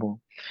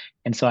possible.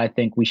 And so I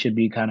think we should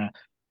be kind of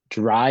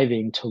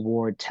driving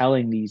toward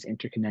telling these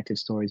interconnected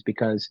stories,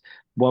 because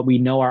what we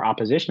know our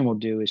opposition will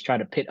do is try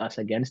to pit us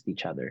against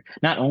each other,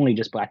 not only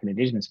just Black and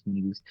Indigenous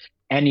communities,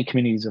 any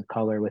communities of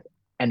color with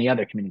any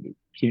other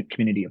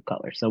community of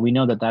color. So we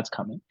know that that's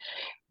coming.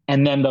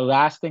 And then the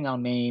last thing I'll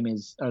name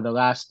or the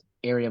last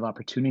area of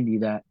opportunity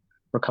that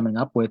we're coming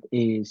up with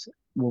is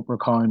what we're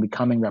calling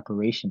becoming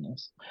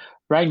reparationist.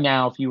 Right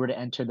now, if you were to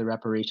enter the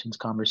reparations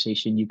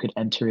conversation, you could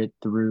enter it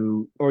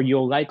through, or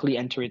you'll likely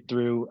enter it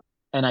through,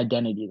 an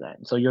identity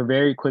lens. So you'll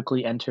very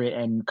quickly enter it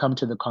and come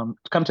to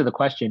the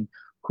question,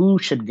 who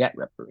should get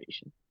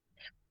reparations?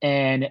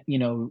 And,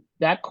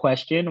 that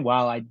question,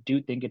 while I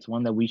do think it's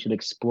one that we should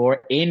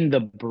explore in the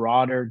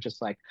broader,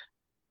 just like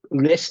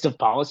list of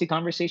policy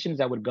conversations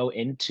that would go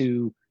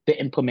into the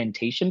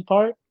implementation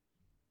part,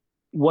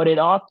 what it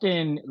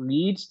often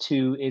leads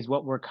to is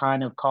what we're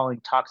kind of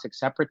calling toxic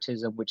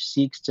separatism, which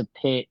seeks to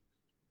pit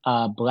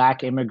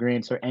Black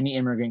immigrants or any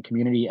immigrant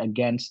community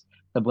against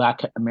the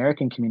Black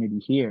American community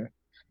here.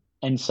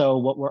 And so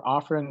what we're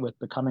offering with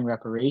Becoming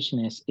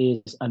Reparationist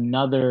is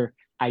another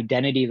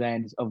identity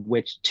lens of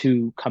which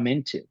to come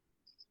into.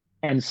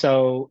 And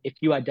so if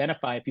you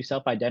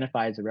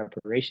self-identify as a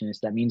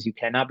reparationist, that means you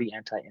cannot be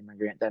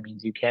anti-immigrant. That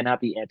means you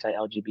cannot be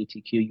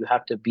anti-LGBTQ. You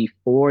have to be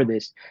for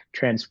this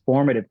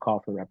transformative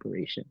call for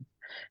reparations.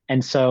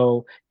 And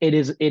so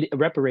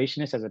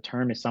reparationist as a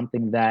term is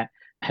something that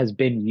has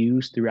been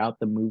used throughout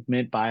the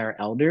movement by our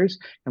elders.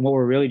 And what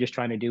we're really just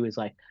trying to do is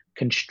like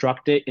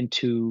construct it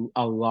into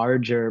a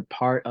larger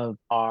part of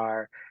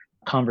our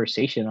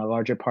conversation, a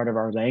larger part of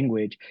our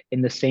language,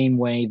 in the same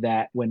way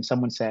that when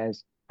someone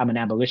says, I'm an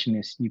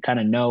abolitionist, you kind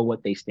of know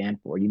what they stand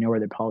for. You know where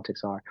their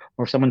politics are.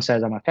 Or if someone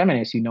says I'm a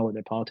feminist, you know what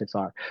their politics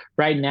are.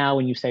 Right now,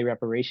 when you say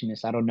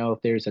reparationist, I don't know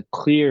if there's a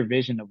clear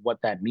vision of what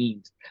that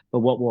means. But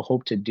what we'll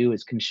hope to do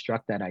is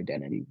construct that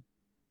identity.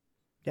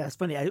 Yeah, it's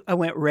funny. I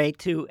went right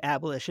to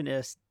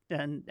abolitionist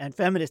and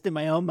feminist in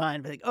my own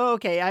mind. Like, oh,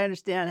 okay, I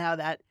understand how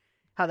that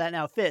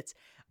now fits.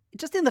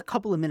 Just in the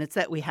couple of minutes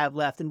that we have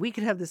left, and we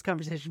could have this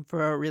conversation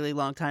for a really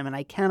long time, and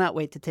I cannot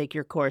wait to take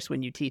your course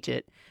when you teach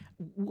it.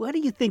 What do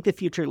you think the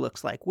future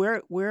looks like?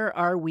 Where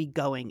are we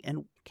going?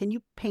 And can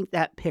you paint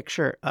that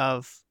picture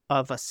of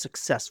a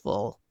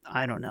successful,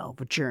 I don't know,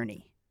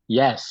 journey?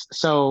 Yes.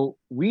 So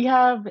we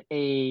have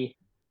a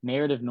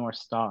narrative North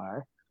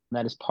Star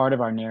that is part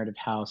of our narrative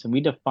house, and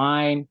we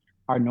define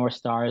our North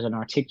Star as an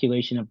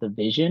articulation of the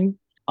vision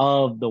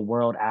of the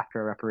world after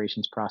a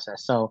reparations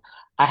process. So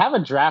I have a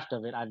draft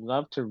of it. I'd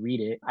love to read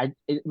it.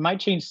 It might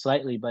change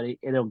slightly, but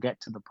it'll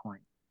get to the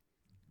point.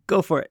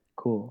 Go for it.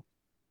 Cool.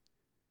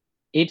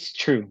 It's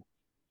true.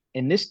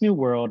 In this new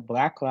world,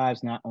 Black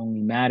lives not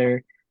only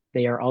matter,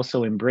 they are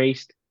also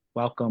embraced,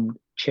 welcomed,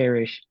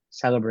 cherished,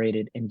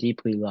 celebrated, and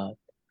deeply loved.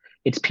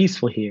 It's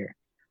peaceful here.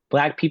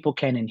 Black people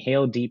can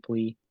inhale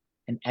deeply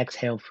and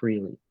exhale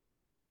freely.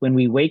 When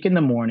we wake in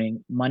the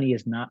morning, money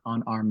is not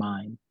on our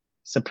mind.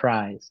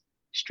 Surprise.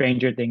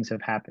 Stranger things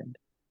have happened.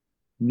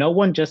 No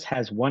one just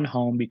has one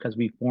home because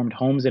we formed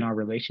homes in our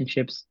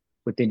relationships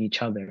within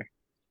each other.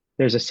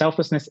 There's a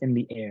selflessness in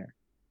the air.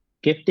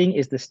 Gifting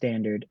is the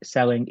standard,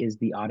 selling is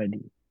the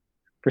oddity.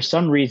 For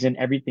some reason,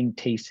 everything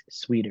tastes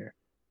sweeter.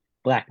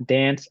 Black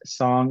dance,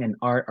 song, and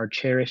art are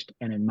cherished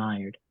and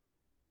admired.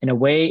 In a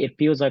way, it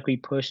feels like we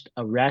pushed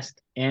a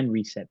rest and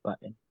reset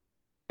button.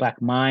 Black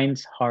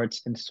minds,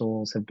 hearts, and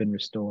souls have been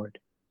restored.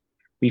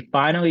 We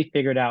finally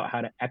figured out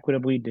how to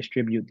equitably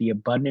distribute the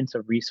abundance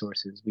of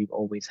resources we've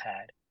always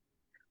had.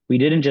 We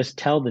didn't just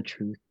tell the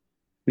truth,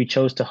 we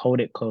chose to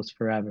hold it close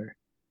forever.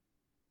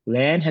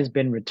 Land has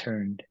been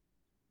returned.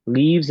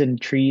 Leaves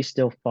and trees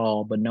still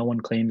fall, but no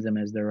one claims them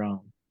as their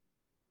own.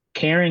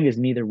 Caring is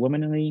neither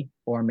womanly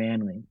or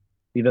manly.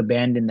 We've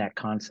abandoned that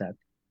concept.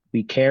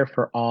 We care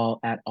for all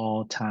at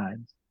all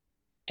times.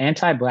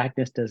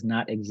 Anti-Blackness does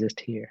not exist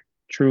here.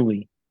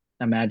 Truly,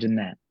 imagine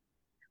that.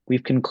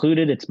 We've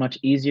concluded it's much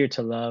easier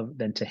to love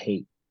than to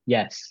hate.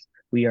 Yes,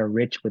 we are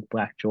rich with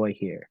Black joy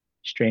here.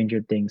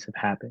 Stranger things have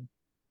happened.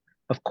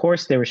 Of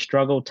course, there was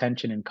struggle,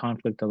 tension, and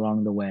conflict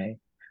along the way.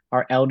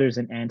 Our elders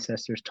and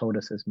ancestors told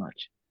us as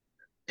much.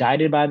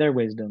 Guided by their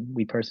wisdom,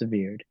 we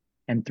persevered.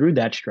 And through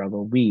that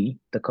struggle, we,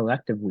 the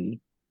collective we,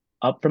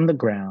 up from the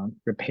ground,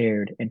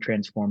 repaired and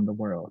transformed the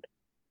world.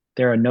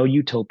 There are no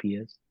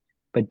utopias,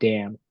 but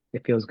damn,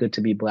 it feels good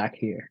to be Black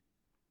here.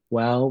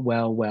 Well,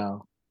 well,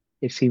 well,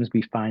 it seems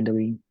we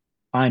finally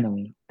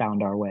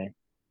found our way.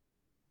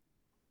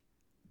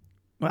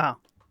 Wow.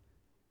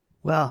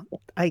 Well,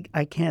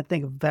 I can't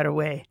think of a better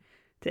way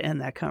to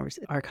end that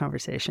our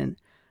conversation.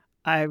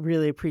 I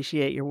really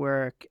appreciate your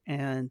work,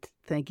 and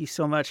thank you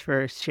so much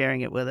for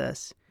sharing it with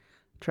us.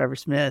 Trevor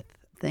Smith,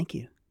 thank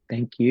you.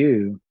 Thank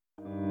you.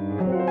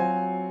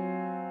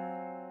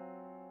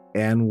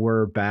 And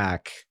we're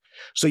back.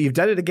 So you've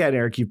done it again,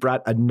 Eric. You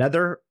brought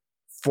another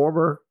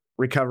former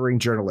recovering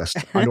journalist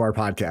onto our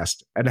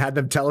podcast and had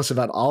them tell us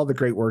about all the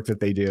great work that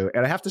they do.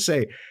 And I have to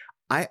say,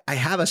 I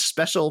have a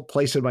special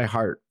place in my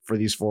heart for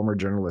these former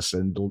journalists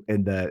and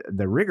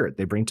the rigor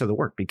they bring to the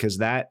work, because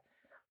that,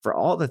 for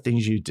all the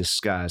things you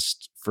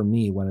discussed, for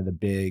me, one of the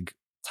big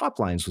top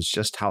lines was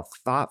just how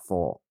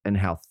thoughtful and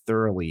how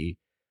thoroughly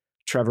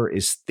Trevor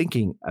is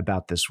thinking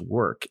about this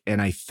work.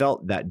 And I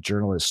felt that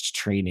journalist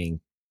training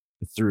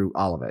through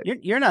all of it.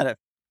 You're not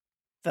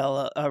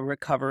a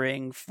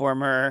recovering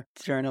former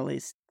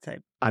journalist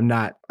type. I'm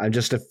not. I'm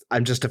just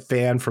a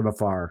fan from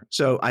afar.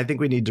 So I think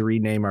we need to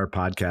rename our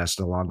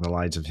podcast along the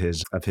lines of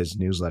his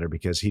newsletter,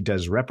 because he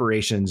does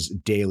Reparations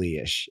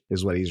Daily-ish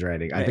is what he's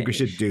writing. I think we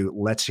should do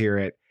Let's Hear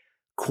It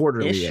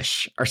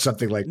Quarterly-ish or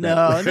something like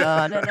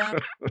that. No.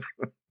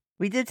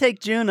 We did take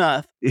June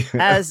off,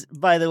 as,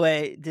 by the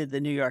way, did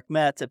the New York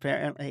Mets,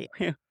 apparently.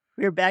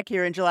 We're back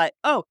here in July.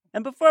 Oh,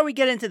 and before we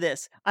get into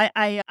this,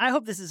 I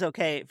hope this is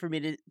okay for me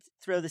to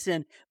throw this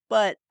in,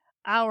 but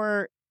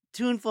our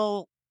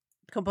tuneful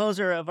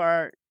composer of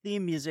our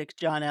theme music,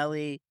 John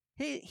Ellie,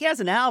 he has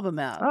an album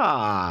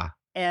out.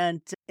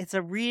 And it's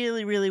a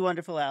really, really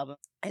wonderful album.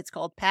 It's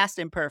called Past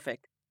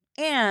Imperfect.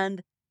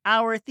 And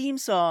our theme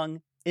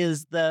song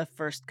is the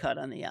first cut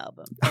on the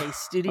album, a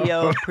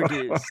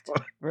studio-produced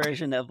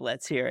version of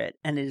Let's Hear It.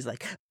 And it is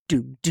like,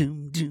 doom,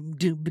 doom, doom,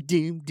 doom,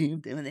 doom,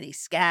 doom, and then he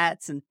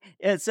scats.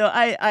 And so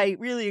I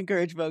really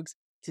encourage folks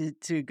to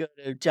go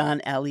to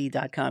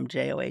johnelle.com,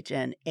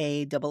 JOHNALLEE.com,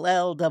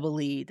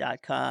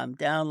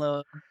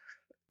 download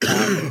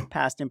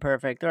Past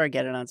Imperfect, or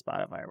get it on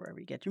Spotify or wherever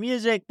you get your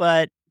music.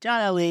 But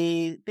John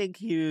Ellie, big,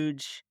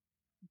 huge,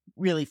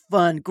 really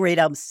fun, great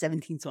album,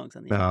 17 songs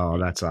on the album. Oh,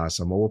 that's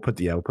awesome. Well, we'll put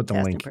the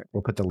link.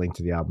 We'll put the link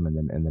to the album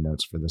in the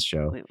notes for this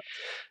show.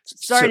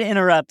 Sorry to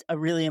interrupt a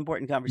really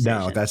important conversation.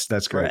 No, that's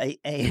great.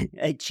 For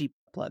a cheap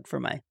plug for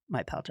my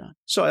pal John.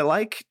 So I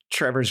like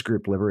Trevor's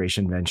group,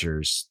 Liberation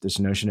Ventures, this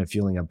notion of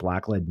fueling a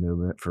Black-led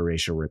movement for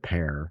racial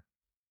repair,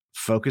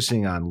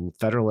 focusing on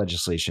federal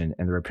legislation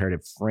and the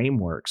reparative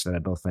frameworks that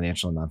have both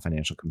financial and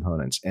non-financial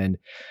components. And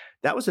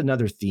that was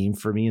another theme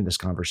for me in this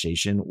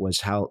conversation,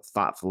 was how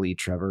thoughtfully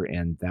Trevor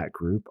and that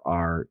group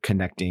are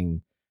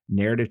connecting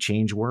narrative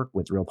change work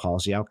with real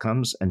policy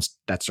outcomes. And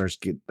that starts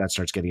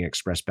getting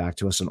expressed back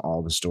to us in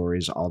all the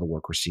stories, all the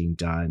work we're seeing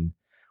done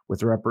with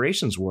the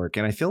reparations work.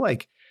 And I feel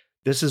like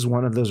this is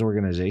one of those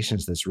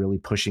organizations that's really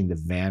pushing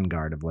the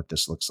vanguard of what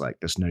this looks like,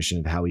 this notion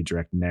of how we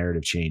direct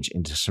narrative change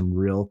into some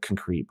real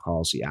concrete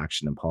policy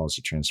action and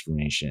policy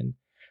transformation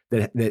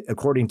that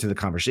according to the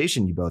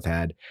conversation you both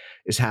had,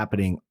 is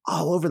happening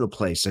all over the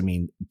place. I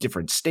mean,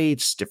 different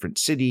states, different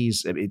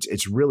cities.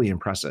 It's really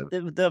impressive.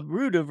 The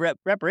root of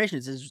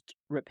reparations is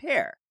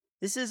repair.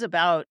 This is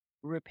about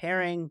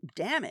repairing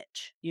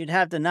damage. You'd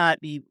have to not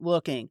be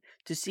looking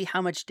to see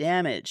how much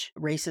damage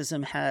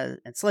racism has,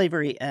 and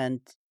slavery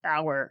and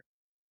our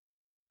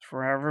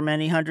forever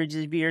many hundreds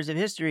of years of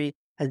history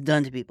has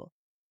done to people.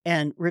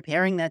 And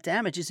repairing that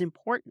damage is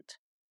important.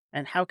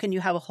 And how can you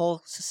have a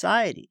whole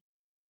society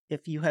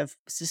if you have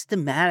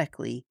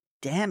systematically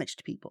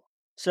damaged people?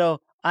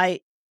 So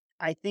I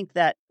think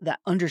that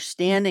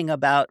understanding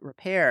about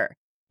repair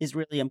is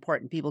really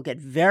important. People get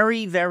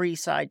very, very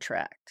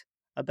sidetracked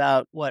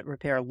about what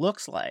repair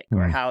looks like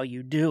or how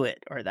you do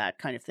it or that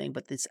kind of thing.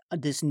 But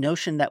this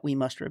notion that we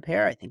must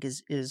repair, I think,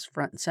 is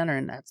front and center,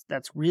 and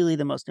that's really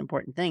the most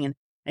important thing.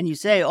 And you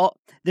say,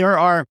 there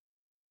are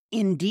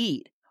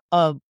indeed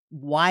a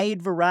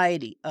wide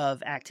variety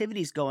of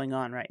activities going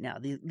on right now.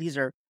 These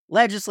are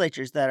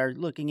legislatures that are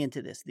looking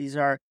into this. These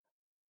are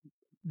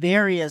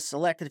various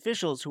elected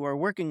officials who are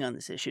working on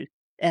this issue.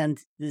 And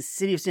the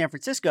city of San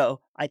Francisco,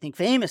 I think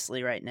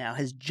famously right now,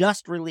 has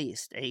just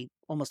released a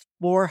almost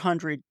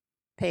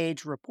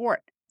 400-page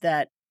report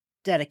that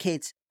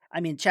dedicates,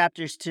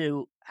 chapters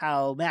to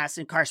how mass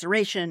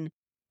incarceration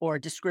or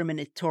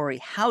discriminatory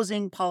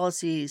housing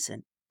policies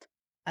and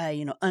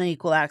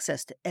unequal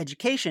access to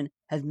education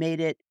have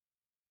made it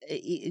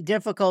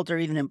difficult or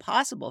even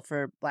impossible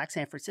for Black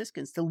San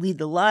Franciscans to lead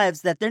the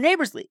lives that their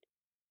neighbors lead.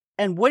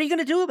 And what are you going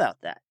to do about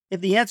that?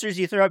 If the answer is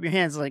you throw up your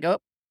hands like, oh,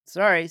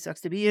 sorry, sucks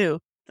to be you,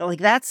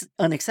 that's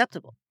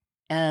unacceptable.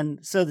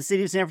 And so the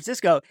city of San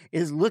Francisco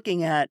is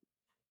looking at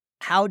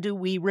how do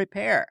we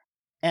repair?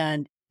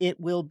 And it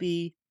will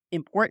be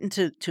important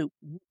to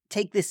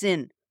take this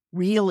in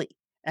really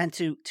and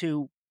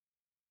to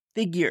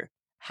figure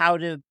how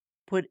to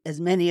put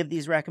as many of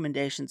these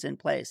recommendations in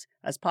place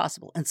as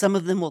possible. And some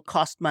of them will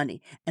cost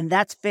money, and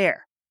that's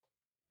fair,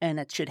 and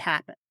it should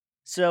happen.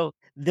 So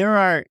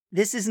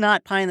this is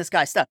not pie in the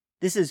sky stuff.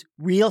 This is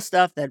real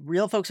stuff that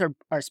real folks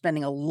are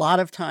spending a lot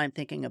of time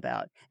thinking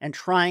about and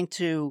trying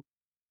to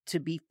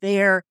be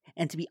fair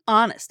and to be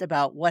honest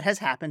about what has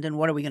happened and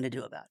what are we going to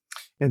do about it.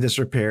 And this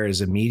repair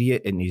is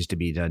immediate. It needs to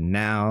be done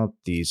now.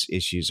 These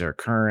issues are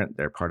current.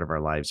 They're part of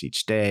our lives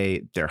each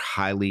day. They're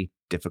highly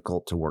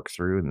difficult to work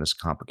through in this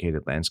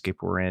complicated landscape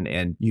we're in.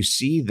 And you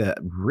see the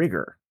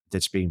rigor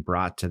that's being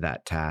brought to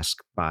that task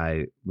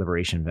by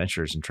Liberation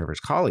Ventures and Trevor's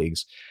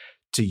colleagues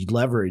to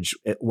leverage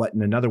what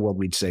in another world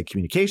we'd say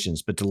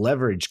communications, but to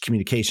leverage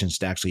communications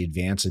to actually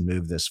advance and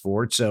move this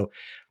forward. So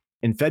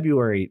in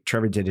February,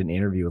 Trevor did an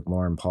interview with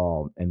Lauren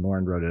Paul, and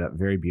Lauren wrote it up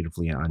very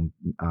beautifully on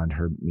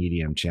her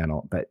Medium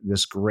channel. But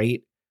this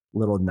great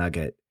little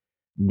nugget: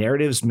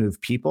 narratives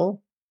move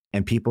people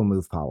and people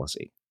move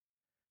policy.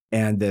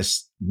 And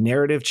this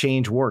narrative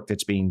change work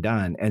that's being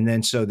done. And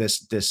then so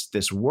this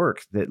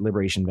work that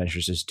Liberation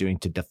Ventures is doing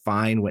to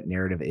define what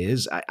narrative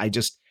is,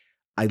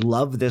 I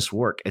love this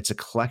work. It's a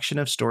collection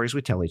of stories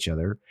we tell each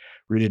other,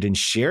 rooted in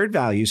shared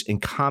values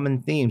and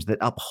common themes that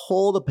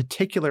uphold a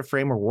particular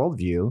frame or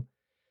worldview.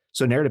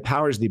 So narrative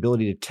power is the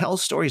ability to tell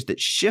stories that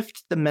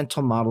shift the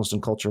mental models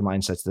and cultural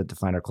mindsets that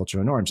define our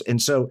cultural norms.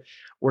 And so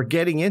we're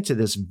getting into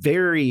this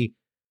very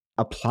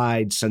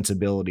applied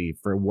sensibility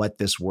for what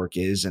this work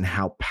is and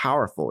how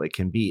powerful it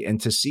can be. And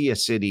to see a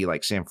city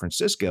like San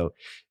Francisco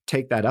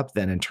take that up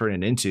then and turn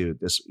it into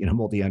this,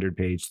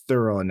 multi-hundred-page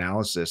thorough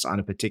analysis on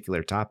a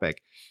particular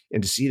topic,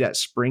 and to see that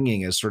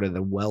springing as sort of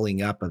the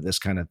welling up of this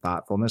kind of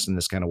thoughtfulness and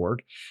this kind of work.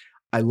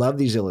 I love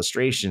these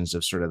illustrations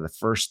of sort of the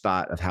first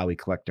thought of how we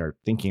collect our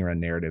thinking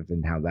around narrative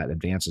and how that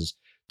advances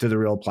to the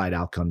real applied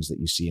outcomes that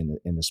you see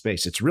in the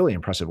space. It's really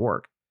impressive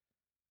work.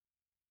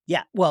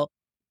 Yeah. Well,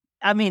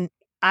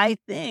 I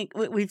think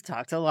we've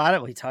talked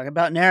we talk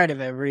about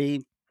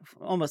narrative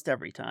almost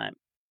every time.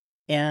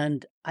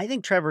 And I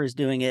think Trevor is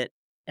doing it,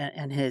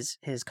 and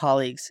his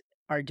colleagues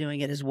are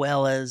doing it as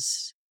well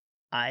as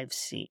I've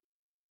seen.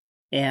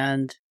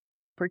 And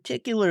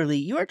particularly,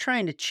 you're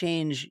trying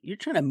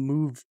to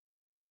move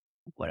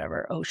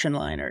ocean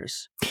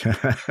liners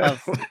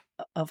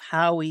of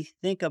how we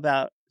think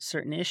about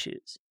certain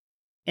issues.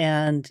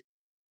 And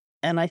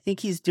I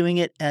think he's doing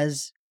it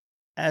as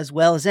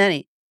well as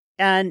any.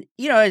 And,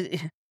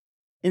 in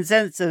a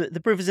sense,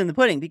 the proof is in the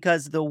pudding,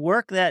 because the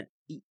work that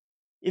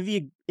if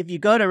you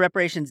go to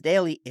Reparations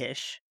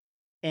Daily-ish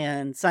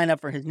and sign up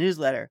for his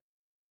newsletter,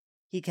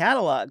 he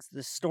catalogs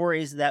the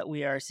stories that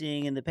we are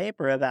seeing in the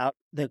paper about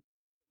the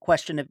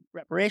question of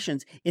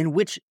reparations, in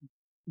which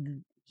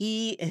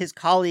he, his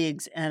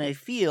colleagues, and a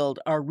field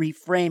are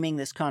reframing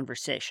this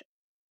conversation.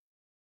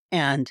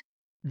 And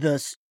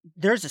there's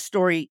a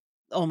story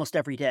almost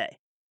every day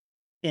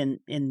in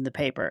the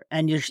paper,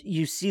 and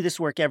you see this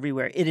work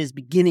everywhere. It is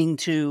beginning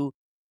to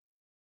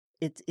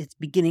it's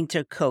beginning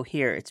to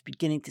cohere. It's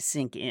beginning to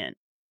sink in,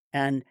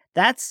 and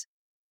that's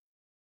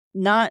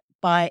not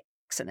by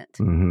accident.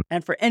 Mhm.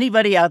 And for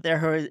anybody out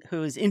there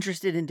who is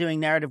interested in doing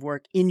narrative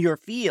work in your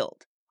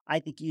field, I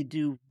think you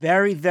do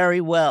very,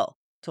 very well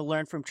to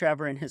learn from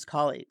Trevor and his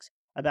colleagues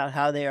about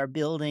how they are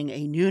building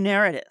a new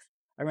narrative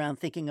around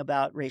thinking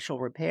about racial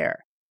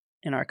repair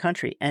in our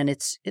country. And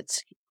it's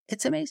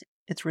amazing.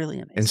 It's really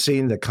amazing. And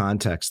seeing the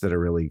context that a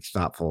really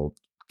thoughtful,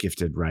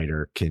 gifted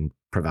writer can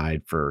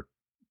provide for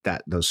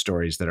those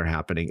stories that are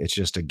happening, it's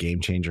just a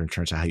game changer in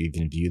terms of how you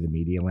can view the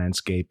media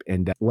landscape.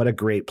 And what a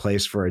great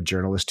place for a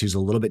journalist who's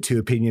a little bit too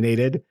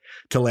opinionated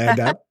to land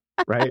up,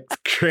 right?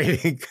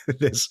 Creating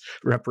this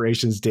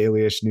Reparations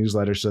Daily-ish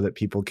newsletter so that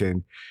people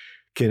can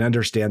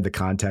understand the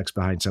context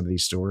behind some of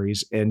these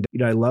stories. And,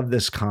 I love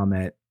this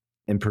comment.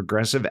 In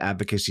progressive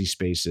advocacy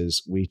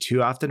spaces, we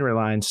too often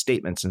rely on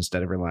statements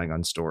instead of relying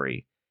on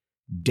story.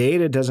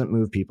 Data doesn't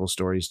move people,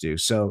 stories do.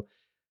 So,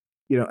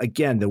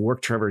 again, the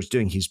work Trevor is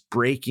doing, he's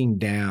breaking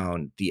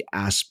down the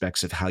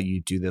aspects of how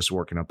you do this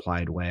work in an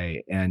applied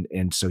way.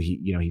 And so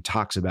he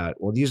talks about,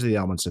 well, these are the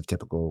elements of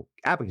typical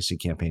advocacy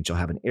campaigns. You'll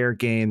have an air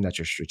game, that's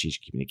your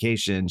strategic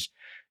communications.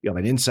 You'll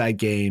have an inside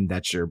game,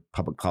 that's your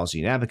public policy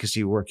and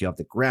advocacy work. You'll have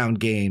the ground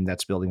game,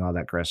 that's building all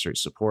that grassroots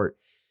support.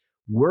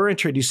 We're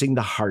introducing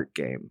the heart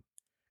game.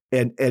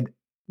 And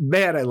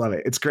man, I love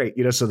it. It's great.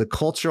 So the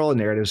cultural and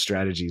narrative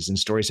strategies and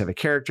stories have a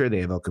character, they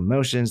evoke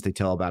emotions, they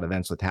tell about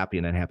events with happy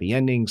and unhappy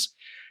endings.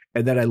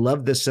 And then I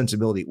love this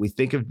sensibility. We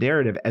think of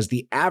narrative as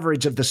the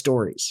average of the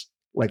stories,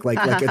 like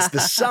it's the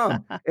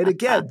sum. And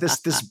again,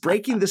 this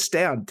breaking this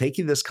down,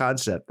 taking this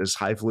concept, this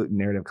highfalutin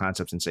narrative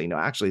concepts, and saying, no,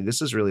 actually,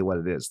 this is really what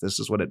it is. This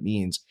is what it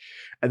means.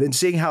 And then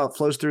seeing how it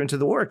flows through into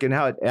the work and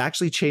how it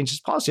actually changes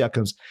policy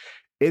outcomes.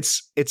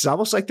 It's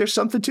almost like there's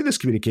something to this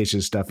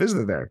communication stuff,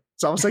 isn't there?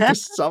 It's almost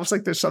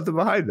like there's something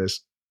behind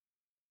this.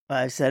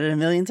 I've said it a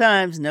million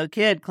times. No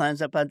kid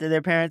climbs up onto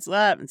their parent's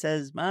lap and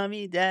says,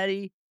 "Mommy,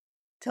 Daddy,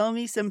 tell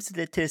me some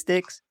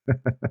statistics."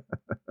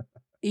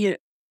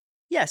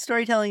 Yeah,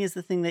 storytelling is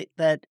the thing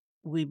that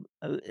we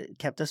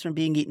kept us from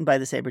being eaten by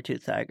the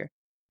saber-toothed tiger.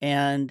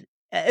 And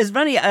it's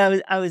funny.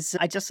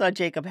 I just saw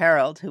Jacob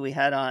Harold, who we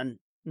had on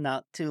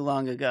not too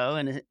long ago,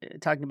 and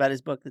talking about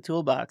his book, The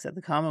Toolbox, at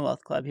the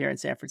Commonwealth Club here in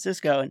San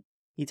Francisco. And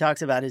he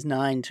talks about his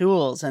 9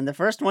 tools. And the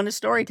first one is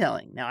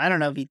storytelling. Now, I don't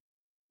know if he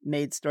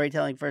made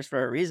storytelling first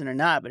for a reason or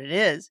not, but it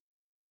is.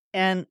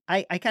 And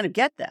I kind of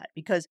get that,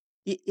 because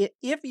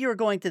if you're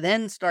going to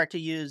then start to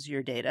use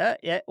your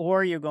data,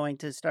 or you're going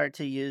to start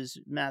to use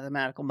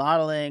mathematical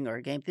modeling or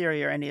game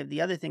theory or any of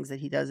the other things that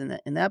he does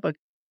in that book,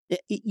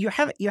 you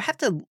have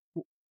to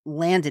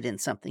land it in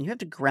something. You have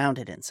to ground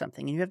it in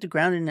something, and you have to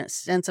ground it in a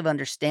sense of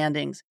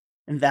understandings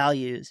and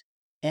values.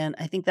 And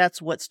I think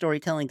that's what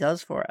storytelling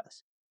does for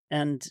us.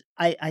 And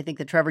I think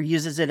that Trevor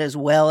uses it as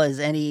well as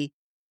any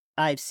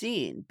I've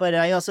seen. But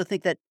I also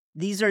think that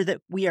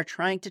we are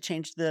trying to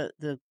change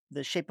the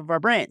shape of our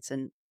brains.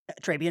 And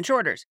Trabian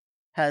Shorters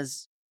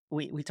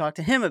we talked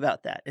to him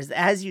about that. Is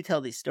as you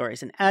tell these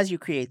stories and as you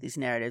create these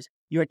narratives,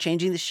 you are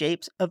changing the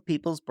shapes of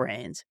people's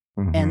brains.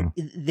 Mm-hmm. And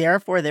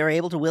therefore, they're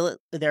able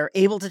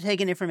to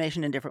take in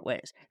information in different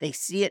ways. They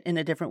see it in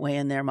a different way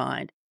in their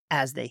mind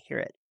as they hear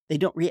it. They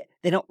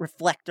don't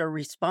reflect or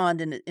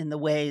respond in the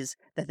ways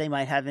that they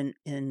might have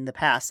in the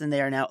past, and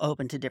they are now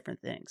open to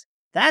different things.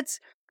 That's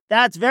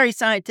very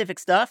scientific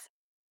stuff,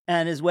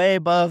 and is way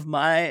above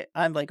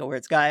I'm like a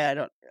words guy. I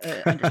don't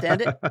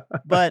understand it,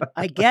 but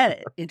I get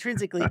it.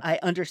 Intrinsically, I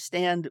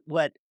understand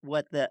what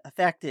the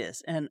effect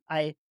is. And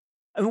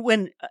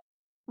when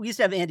we used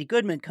to have Andy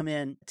Goodman come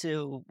in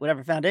to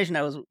whatever foundation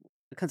I was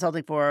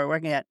consulting for or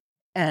working at,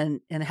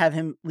 and have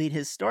him lead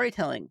his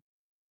storytelling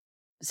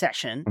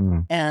session. Mm-hmm.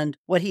 And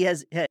what he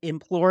has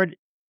implored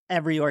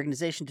every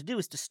organization to do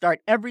is to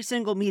start every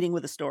single meeting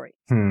with a story.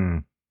 Mm-hmm.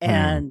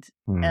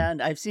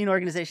 And I've seen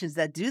organizations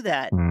that do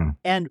that. Mm-hmm.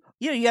 And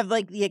you have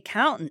like the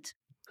accountant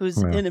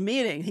who's in a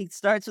meeting. He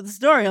starts with a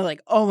story. I'm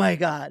like, oh my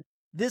God,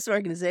 this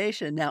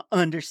organization now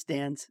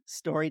understands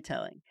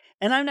storytelling.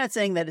 And I'm not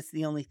saying that it's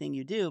the only thing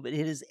you do, but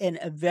it is in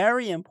a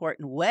very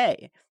important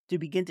way to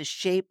begin to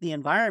shape the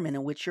environment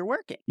in which you're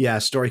working. Yeah,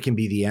 story can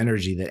be the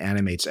energy that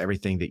animates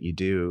everything that you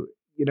do.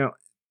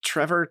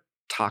 Trevor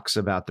talks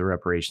about the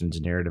Reparations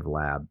Narrative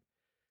Lab,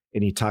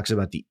 and he talks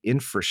about the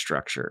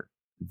infrastructure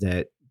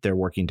that they're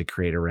working to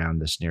create around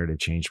this narrative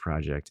change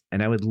project.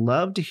 And I would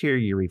love to hear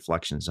your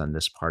reflections on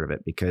this part of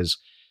it, because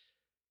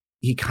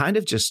he kind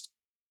of just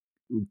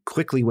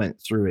quickly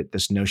went through it,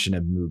 this notion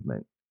of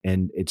movement.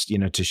 And it's,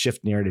 to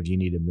shift narrative, you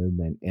need a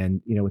movement.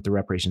 And, with the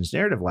Reparations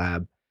Narrative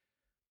Lab,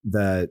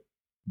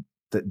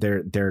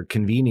 they're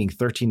convening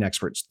 13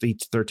 experts,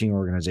 13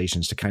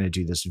 organizations to kind of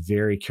do this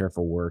very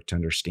careful work to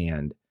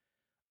understand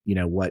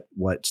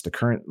what's the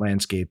current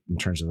landscape in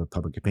terms of the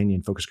public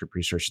opinion, focus group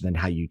research, and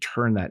then how you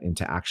turn that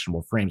into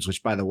actionable frames,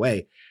 which, by the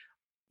way,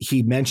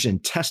 he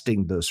mentioned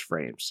testing those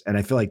frames. And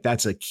I feel like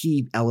that's a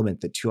key element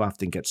that too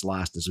often gets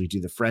lost as we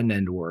do the front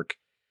end work,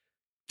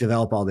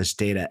 develop all this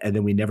data, and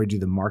then we never do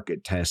the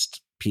market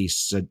test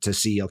piece to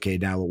see, okay,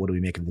 now what do we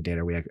make of the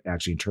data? Are we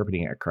actually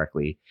interpreting it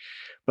correctly?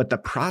 But the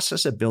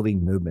process of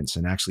building movements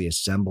and actually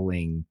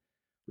assembling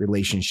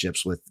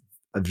relationships with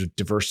a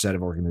diverse set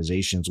of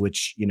organizations,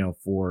 which,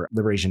 for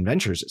Liberation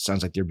Ventures, it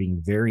sounds like they're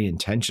being very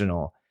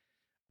intentional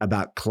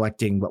about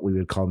collecting what we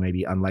would call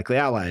maybe unlikely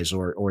allies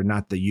or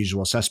not the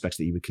usual suspects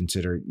that you would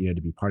consider,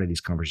 to be part of these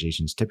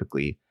conversations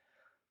typically.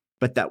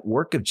 But that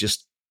work of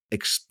just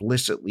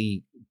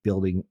explicitly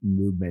building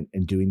movement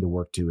and doing the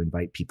work to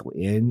invite people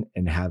in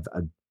and have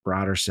a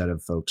broader set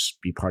of folks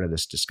be part of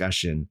this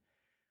discussion,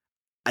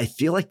 I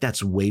feel like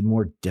that's way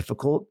more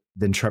difficult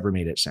than Trevor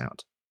made it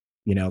sound,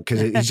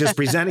 because he's just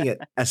presenting it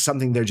as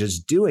something they're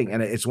just doing.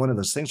 And it's one of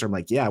those things where I'm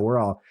like, yeah, we're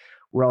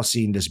all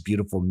seeing this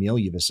beautiful meal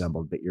you've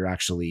assembled, but you're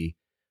actually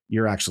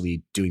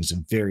doing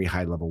some very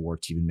high level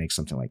work to even make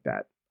something like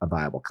that a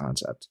viable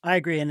concept. I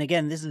agree. And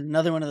again, this is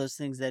another one of those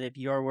things that if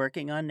you're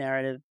working on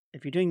narrative,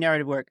 if you're doing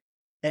narrative work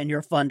and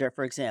you're a funder,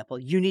 for example,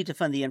 you need to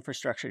fund the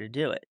infrastructure to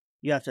do it.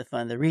 You have to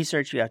fund the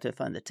research, you have to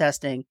fund the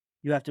testing,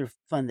 you have to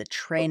fund the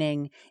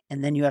training,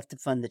 and then you have to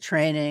fund the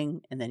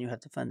training, and then you have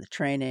to fund the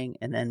training.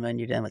 And then when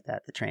you're done with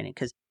that, the training,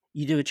 because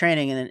you do a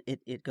training and then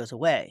it goes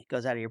away, it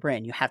goes out of your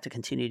brain. You have to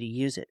continue to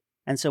use it.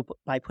 And so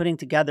by putting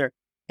together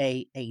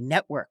a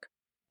network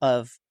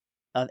of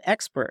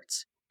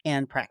experts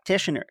and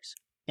practitioners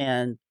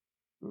and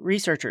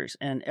researchers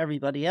and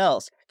everybody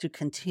else to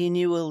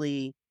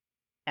continually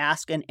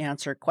ask and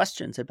answer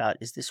questions about,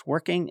 is this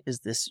working? Is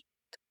this,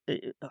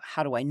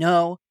 how do I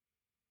know?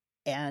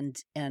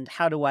 And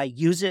how do I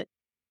use it?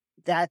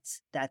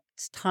 That's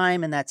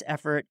time and that's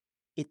effort.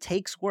 It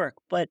takes work.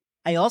 But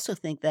I also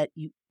think that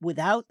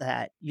without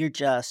that, you're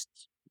just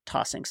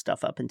tossing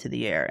stuff up into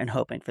the air and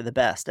hoping for the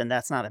best. And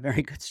that's not a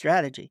very good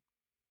strategy.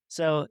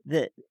 So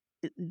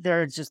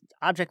there are just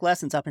object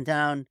lessons up and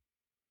down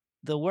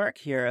the work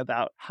here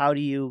about how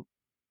do you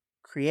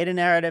create a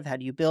narrative, how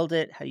do you build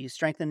it, how do you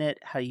strengthen it,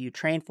 how do you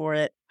train for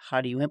it,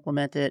 how do you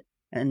implement it,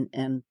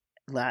 and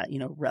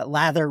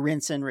lather,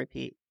 rinse, and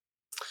repeat.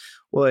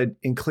 Well,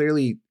 and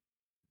clearly,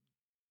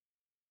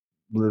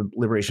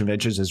 Liberation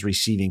Ventures is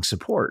receiving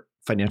support,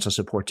 financial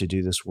support to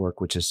do this work,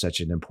 which is such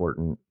an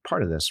important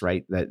part of this,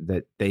 right?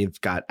 That they've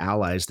got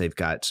allies, they've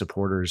got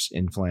supporters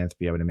in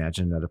philanthropy, I would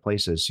imagine, in other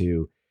places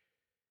who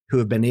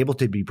have been able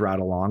to be brought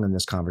along in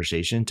this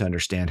conversation to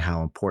understand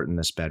how important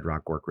this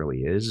bedrock work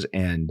really is.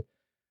 And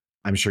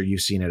I'm sure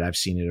you've seen it. I've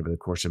seen it over the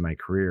course of my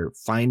career.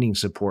 Finding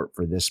support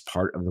for this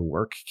part of the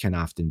work can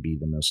often be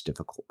the most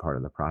difficult part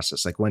of the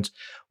process. Like once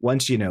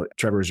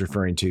Trevor was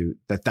referring to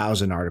the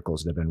 1,000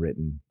 articles that have been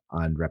written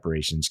on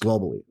reparations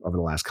globally over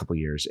the last couple of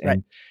years.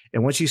 And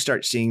once you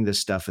start seeing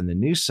this stuff in the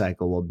news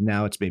cycle, well,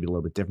 now it's maybe a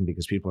little bit different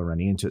because people are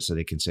running into it so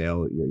they can say,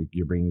 oh,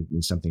 you're bringing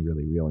me something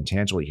really real and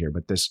tangible here.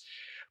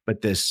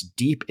 But this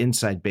deep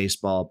inside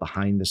baseball,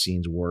 behind the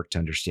scenes work to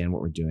understand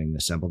what we're doing,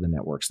 assemble the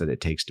networks that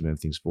it takes to move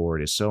things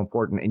forward is so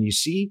important. And you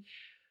see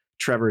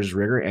Trevor's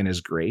rigor and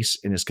his grace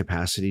and his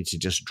capacity to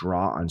just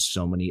draw on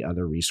so many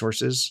other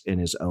resources in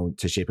his own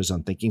to shape his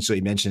own thinking. So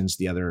he mentions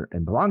the Other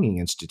and Belonging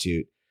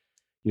Institute,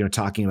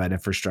 talking about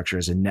infrastructure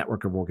as a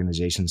network of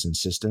organizations and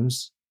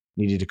systems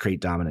needed to create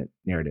dominant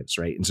narratives,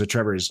 right? And so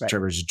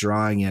Trevor's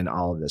drawing in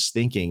all of this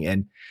thinking.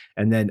 And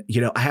then,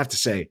 I have to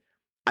say,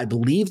 I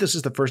believe this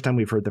is the first time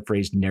we've heard the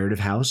phrase narrative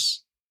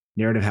house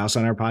on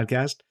our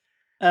podcast.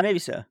 Maybe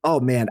so. Oh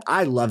man,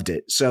 I loved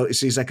it. So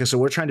he's like, so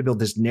we're trying to build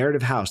this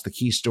narrative house, the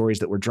key stories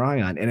that we're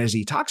drawing on. And as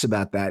he talks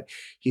about that,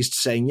 he's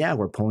saying, yeah,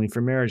 we're pulling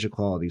for marriage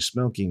equality,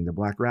 smoking, the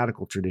Black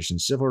radical tradition,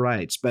 civil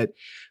rights. But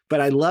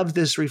I love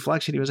this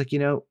reflection. He was like,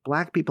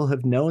 Black people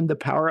have known the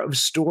power of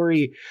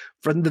story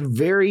from the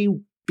very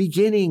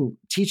beginning,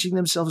 teaching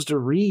themselves to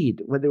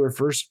read when they were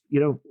first,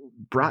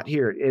 brought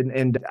here.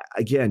 And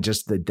again,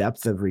 just the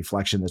depth of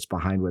reflection that's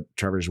behind what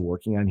Trevor's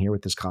working on here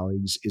with his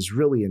colleagues is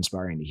really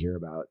inspiring to hear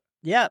about.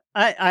 Yeah,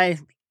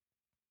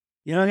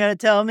 you don't got to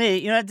tell me.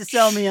 You don't have to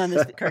sell me on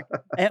this, Kirk.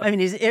 I mean,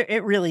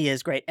 it really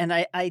is great. And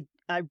I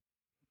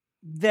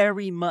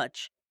very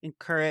much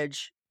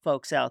encourage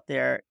folks out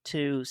there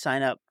to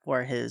sign up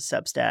for his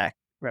Substack,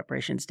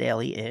 Reparations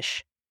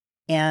Daily-ish,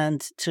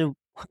 and to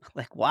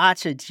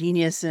watch a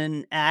genius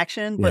in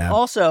action, but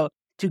also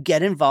to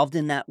get involved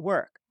in that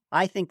work.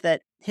 I think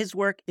that his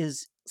work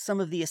is some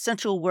of the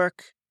essential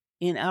work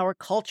in our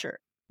culture.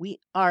 We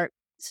are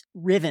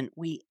riven.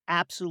 We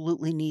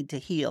absolutely need to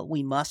heal.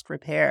 We must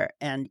repair.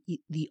 And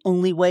the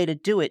only way to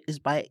do it is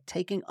by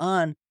taking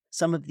on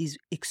some of these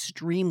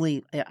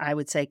extremely, I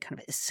would say, kind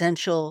of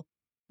essential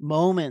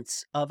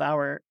moments of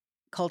our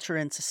culture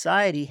and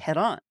society head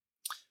on.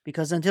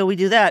 Because until we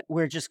do that,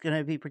 we're just going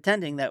to be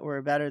pretending that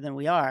we're better than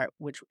we are,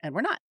 and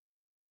we're not.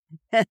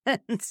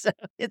 And so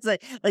it's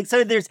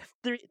so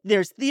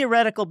there's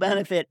theoretical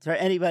benefit for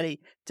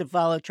anybody to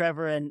follow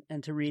Trevor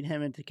and to read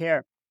him and to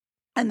care.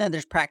 And then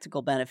there's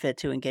practical benefit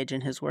to engage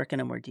in his work in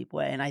a more deep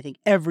way. And I think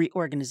every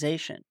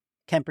organization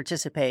can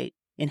participate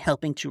in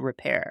helping to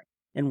repair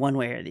in one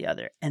way or the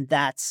other. And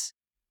that's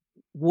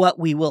what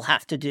we will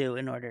have to do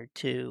in order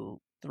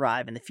to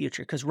thrive in the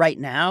future. Because right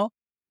now,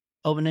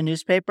 open a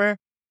newspaper,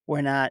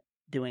 we're not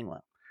doing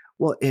well.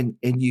 Well, and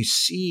you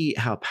see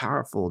how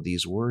powerful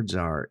these words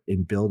are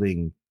in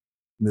building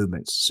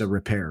movements. So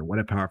repair, what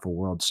a powerful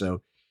word.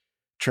 So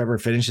Trevor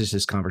finishes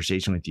his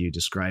conversation with you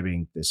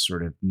describing this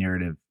sort of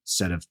narrative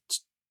set of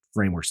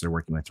frameworks they're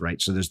working with,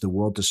 right? So there's the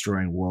world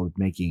destroying, world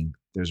making,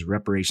 there's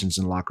reparations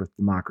and lock with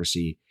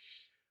democracy,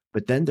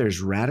 but then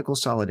there's radical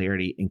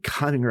solidarity and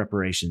coming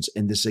reparations,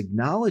 and this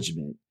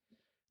acknowledgement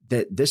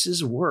that this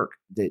is work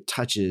that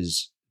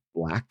touches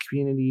Black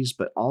communities,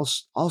 but all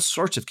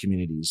sorts of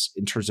communities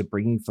in terms of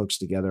bringing folks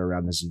together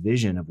around this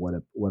vision of what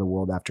a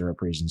world after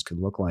reparations could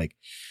look like.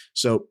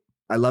 So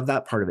I love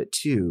that part of it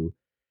too,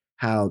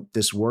 how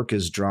this work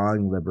is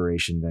drawing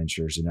Liberation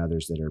Ventures and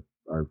others that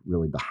are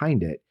really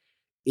behind it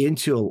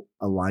into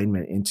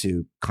alignment,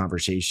 into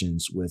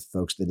conversations with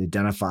folks that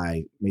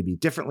identify maybe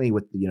differently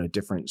with,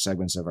 different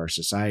segments of our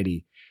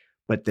society,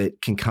 but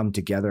that can come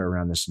together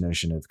around this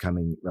notion of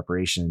coming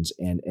reparations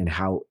and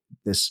how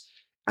this,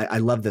 I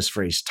love this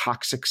phrase,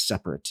 toxic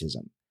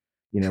separatism,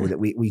 that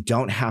we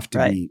don't have to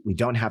right. we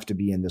don't have to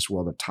be in this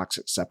world of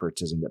toxic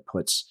separatism that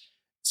puts,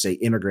 say,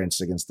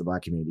 immigrants against the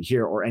Black community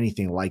here or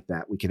anything like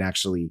that. We can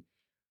actually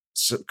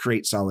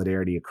create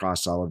solidarity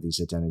across all of these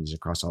identities,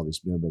 across all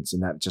these movements.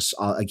 And that just,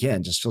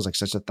 again, just feels like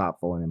such a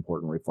thoughtful and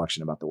important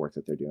reflection about the work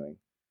that they're doing.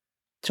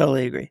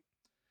 Totally agree.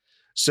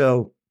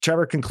 So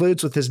Trevor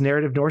concludes with his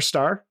narrative North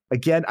Star.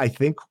 Again, I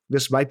think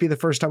this might be the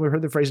first time we've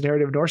heard the phrase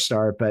narrative North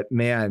Star, but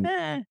man,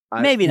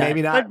 maybe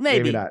not. But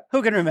maybe not.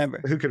 Who can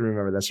remember? Who can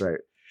remember? That's right.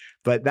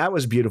 But that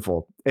was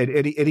beautiful.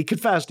 And he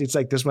confessed, it's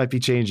like, this might be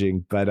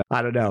changing, but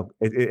I don't know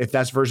if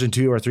that's version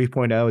 2 or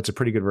 3.0, it's a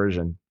pretty good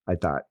version, I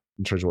thought,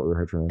 in terms of what we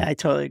heard from him. I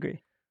totally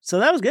agree. So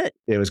that was good.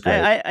 It was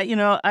great.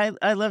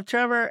 I love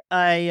Trevor.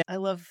 I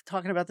love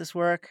talking about this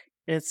work.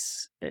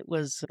 That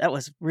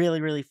was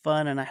really, really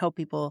fun. And I hope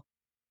people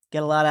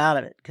get a lot out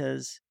of it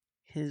because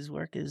his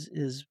work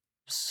is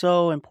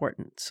so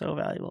important, so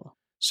valuable.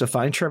 So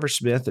find Trevor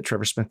Smith at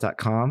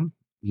trevorsmith.com.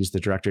 He's the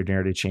director of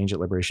narrative change at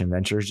Liberation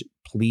Ventures.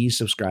 Please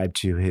subscribe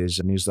to his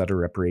newsletter,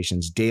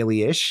 Reparations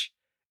Daily-ish,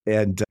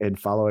 and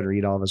follow and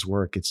read all of his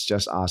work. It's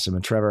just awesome.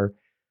 And Trevor,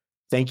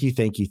 thank you,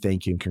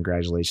 and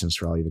congratulations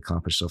for all you've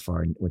accomplished so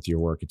far with your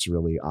work. It's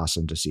really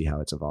awesome to see how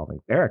it's evolving.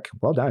 Eric,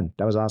 well done.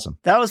 That was awesome.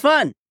 That was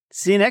fun.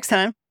 See you next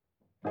time.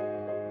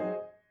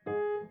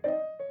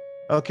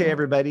 Okay,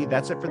 everybody,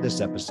 that's it for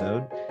this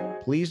episode.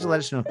 Please let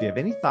us know if you have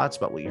any thoughts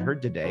about what you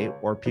heard today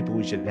or people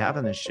we should have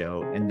on this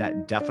show, and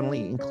that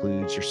definitely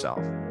includes yourself.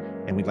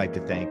 And we'd like to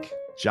thank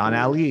John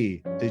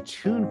Ali, the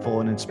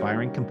tuneful and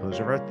inspiring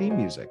composer of our theme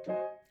music.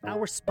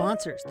 Our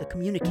sponsors, the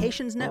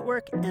Communications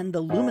Network and the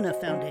Lumina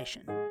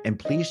Foundation. And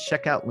please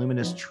check out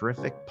Lumina's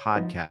terrific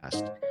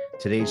podcast,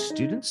 Today's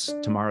Students,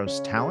 Tomorrow's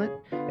Talent,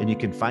 and you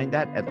can find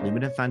that at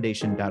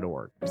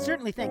luminafoundation.org. We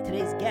certainly thank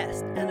today's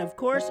guest, and of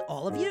course,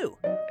 all of you.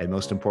 And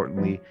most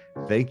importantly,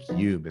 thank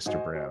you,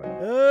 Mr. Brown.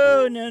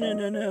 Oh,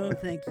 no.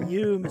 Thank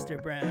you,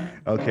 Mr. Brown.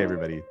 Okay,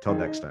 everybody. Till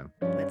next time.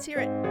 Let's hear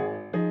it.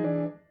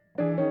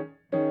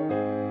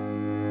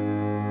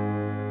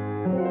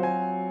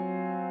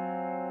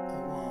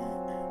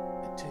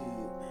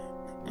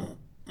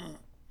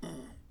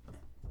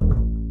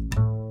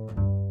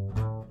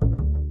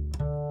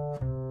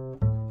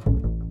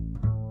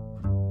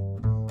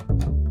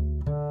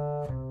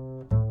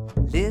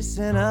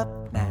 Listen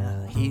up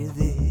now, hear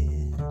this.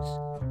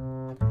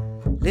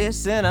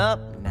 Listen up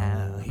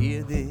now,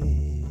 hear this.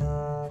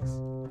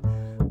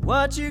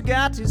 What you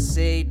got to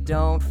say,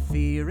 don't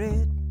fear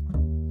it.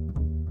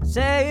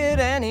 Say it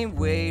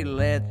anyway,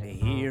 let me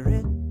hear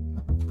it.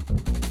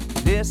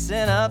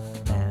 Listen up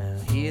now,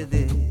 hear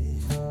this.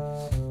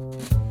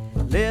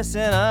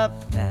 Listen up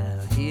now,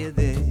 hear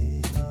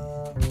this.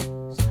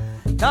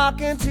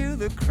 Talking to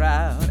the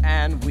crowd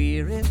and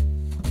we're it.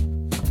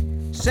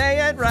 Say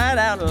it right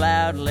out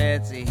loud,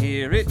 let's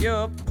hear it.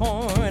 Your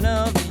point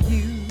of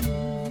view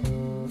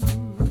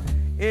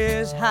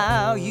is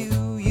how you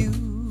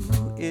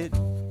it.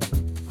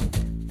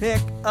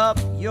 Pick up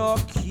your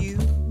cue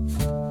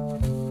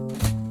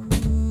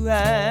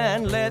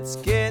and let's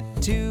get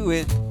to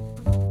it.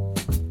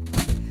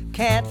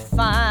 Can't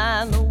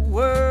find the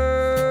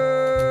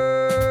words,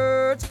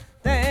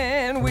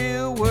 then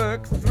we'll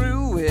work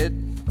through it.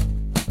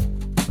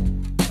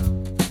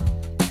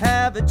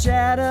 Have a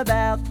chat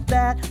about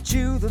that,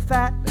 chew the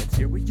fat. Let's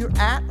hear where you're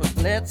at,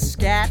 let's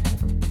scat.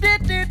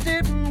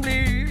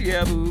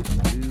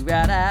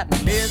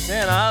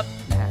 Listen up,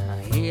 now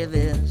hear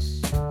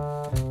this.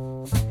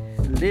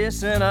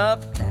 Listen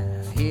up,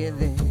 now hear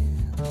this.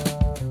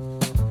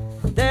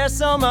 There's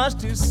so much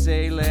to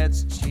say,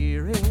 let's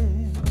cheer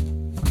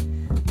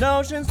it.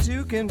 Notions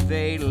to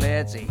convey,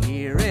 let's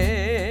hear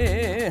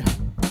it.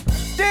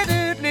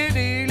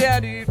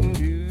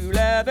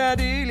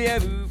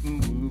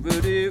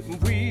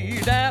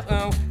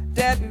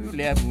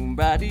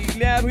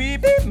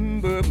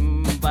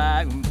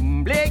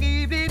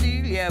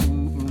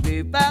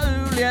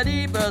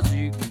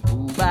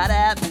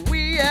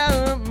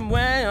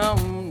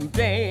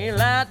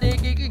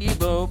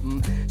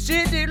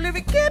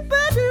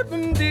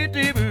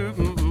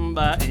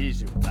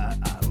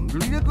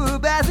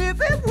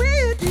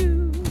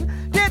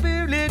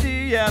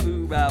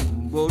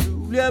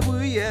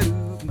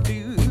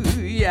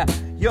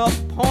 Your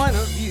point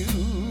of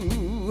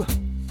view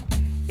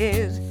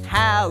is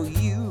how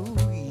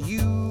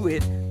you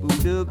it.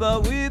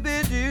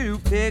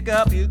 Pick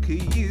up your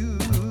cue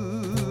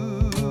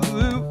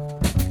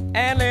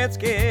and let's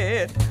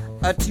get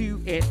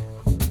to it.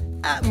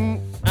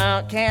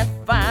 I can't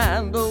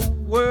find the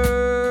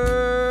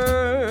words,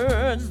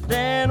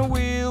 then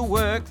we'll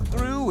work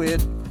through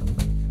it.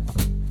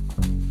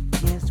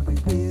 Yes, we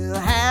will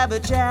have a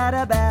chat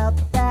about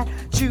that.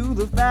 Chew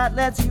the fat,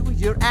 let's see where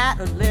you're at.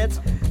 Let's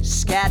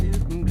scatter,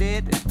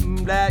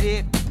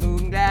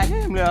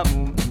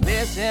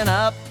 listen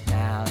up,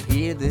 now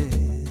hear this.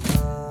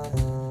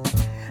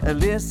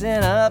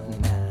 Listen up,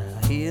 now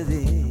hear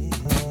this.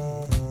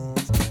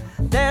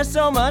 There's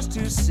so much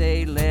to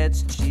say,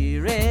 let's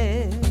cheer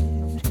it.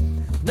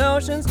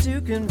 Notions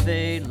to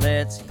convey,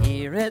 let's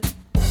hear it.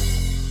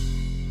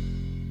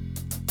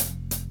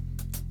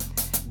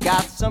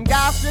 Got some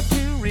gossip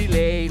to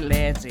relay,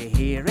 let's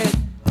hear it.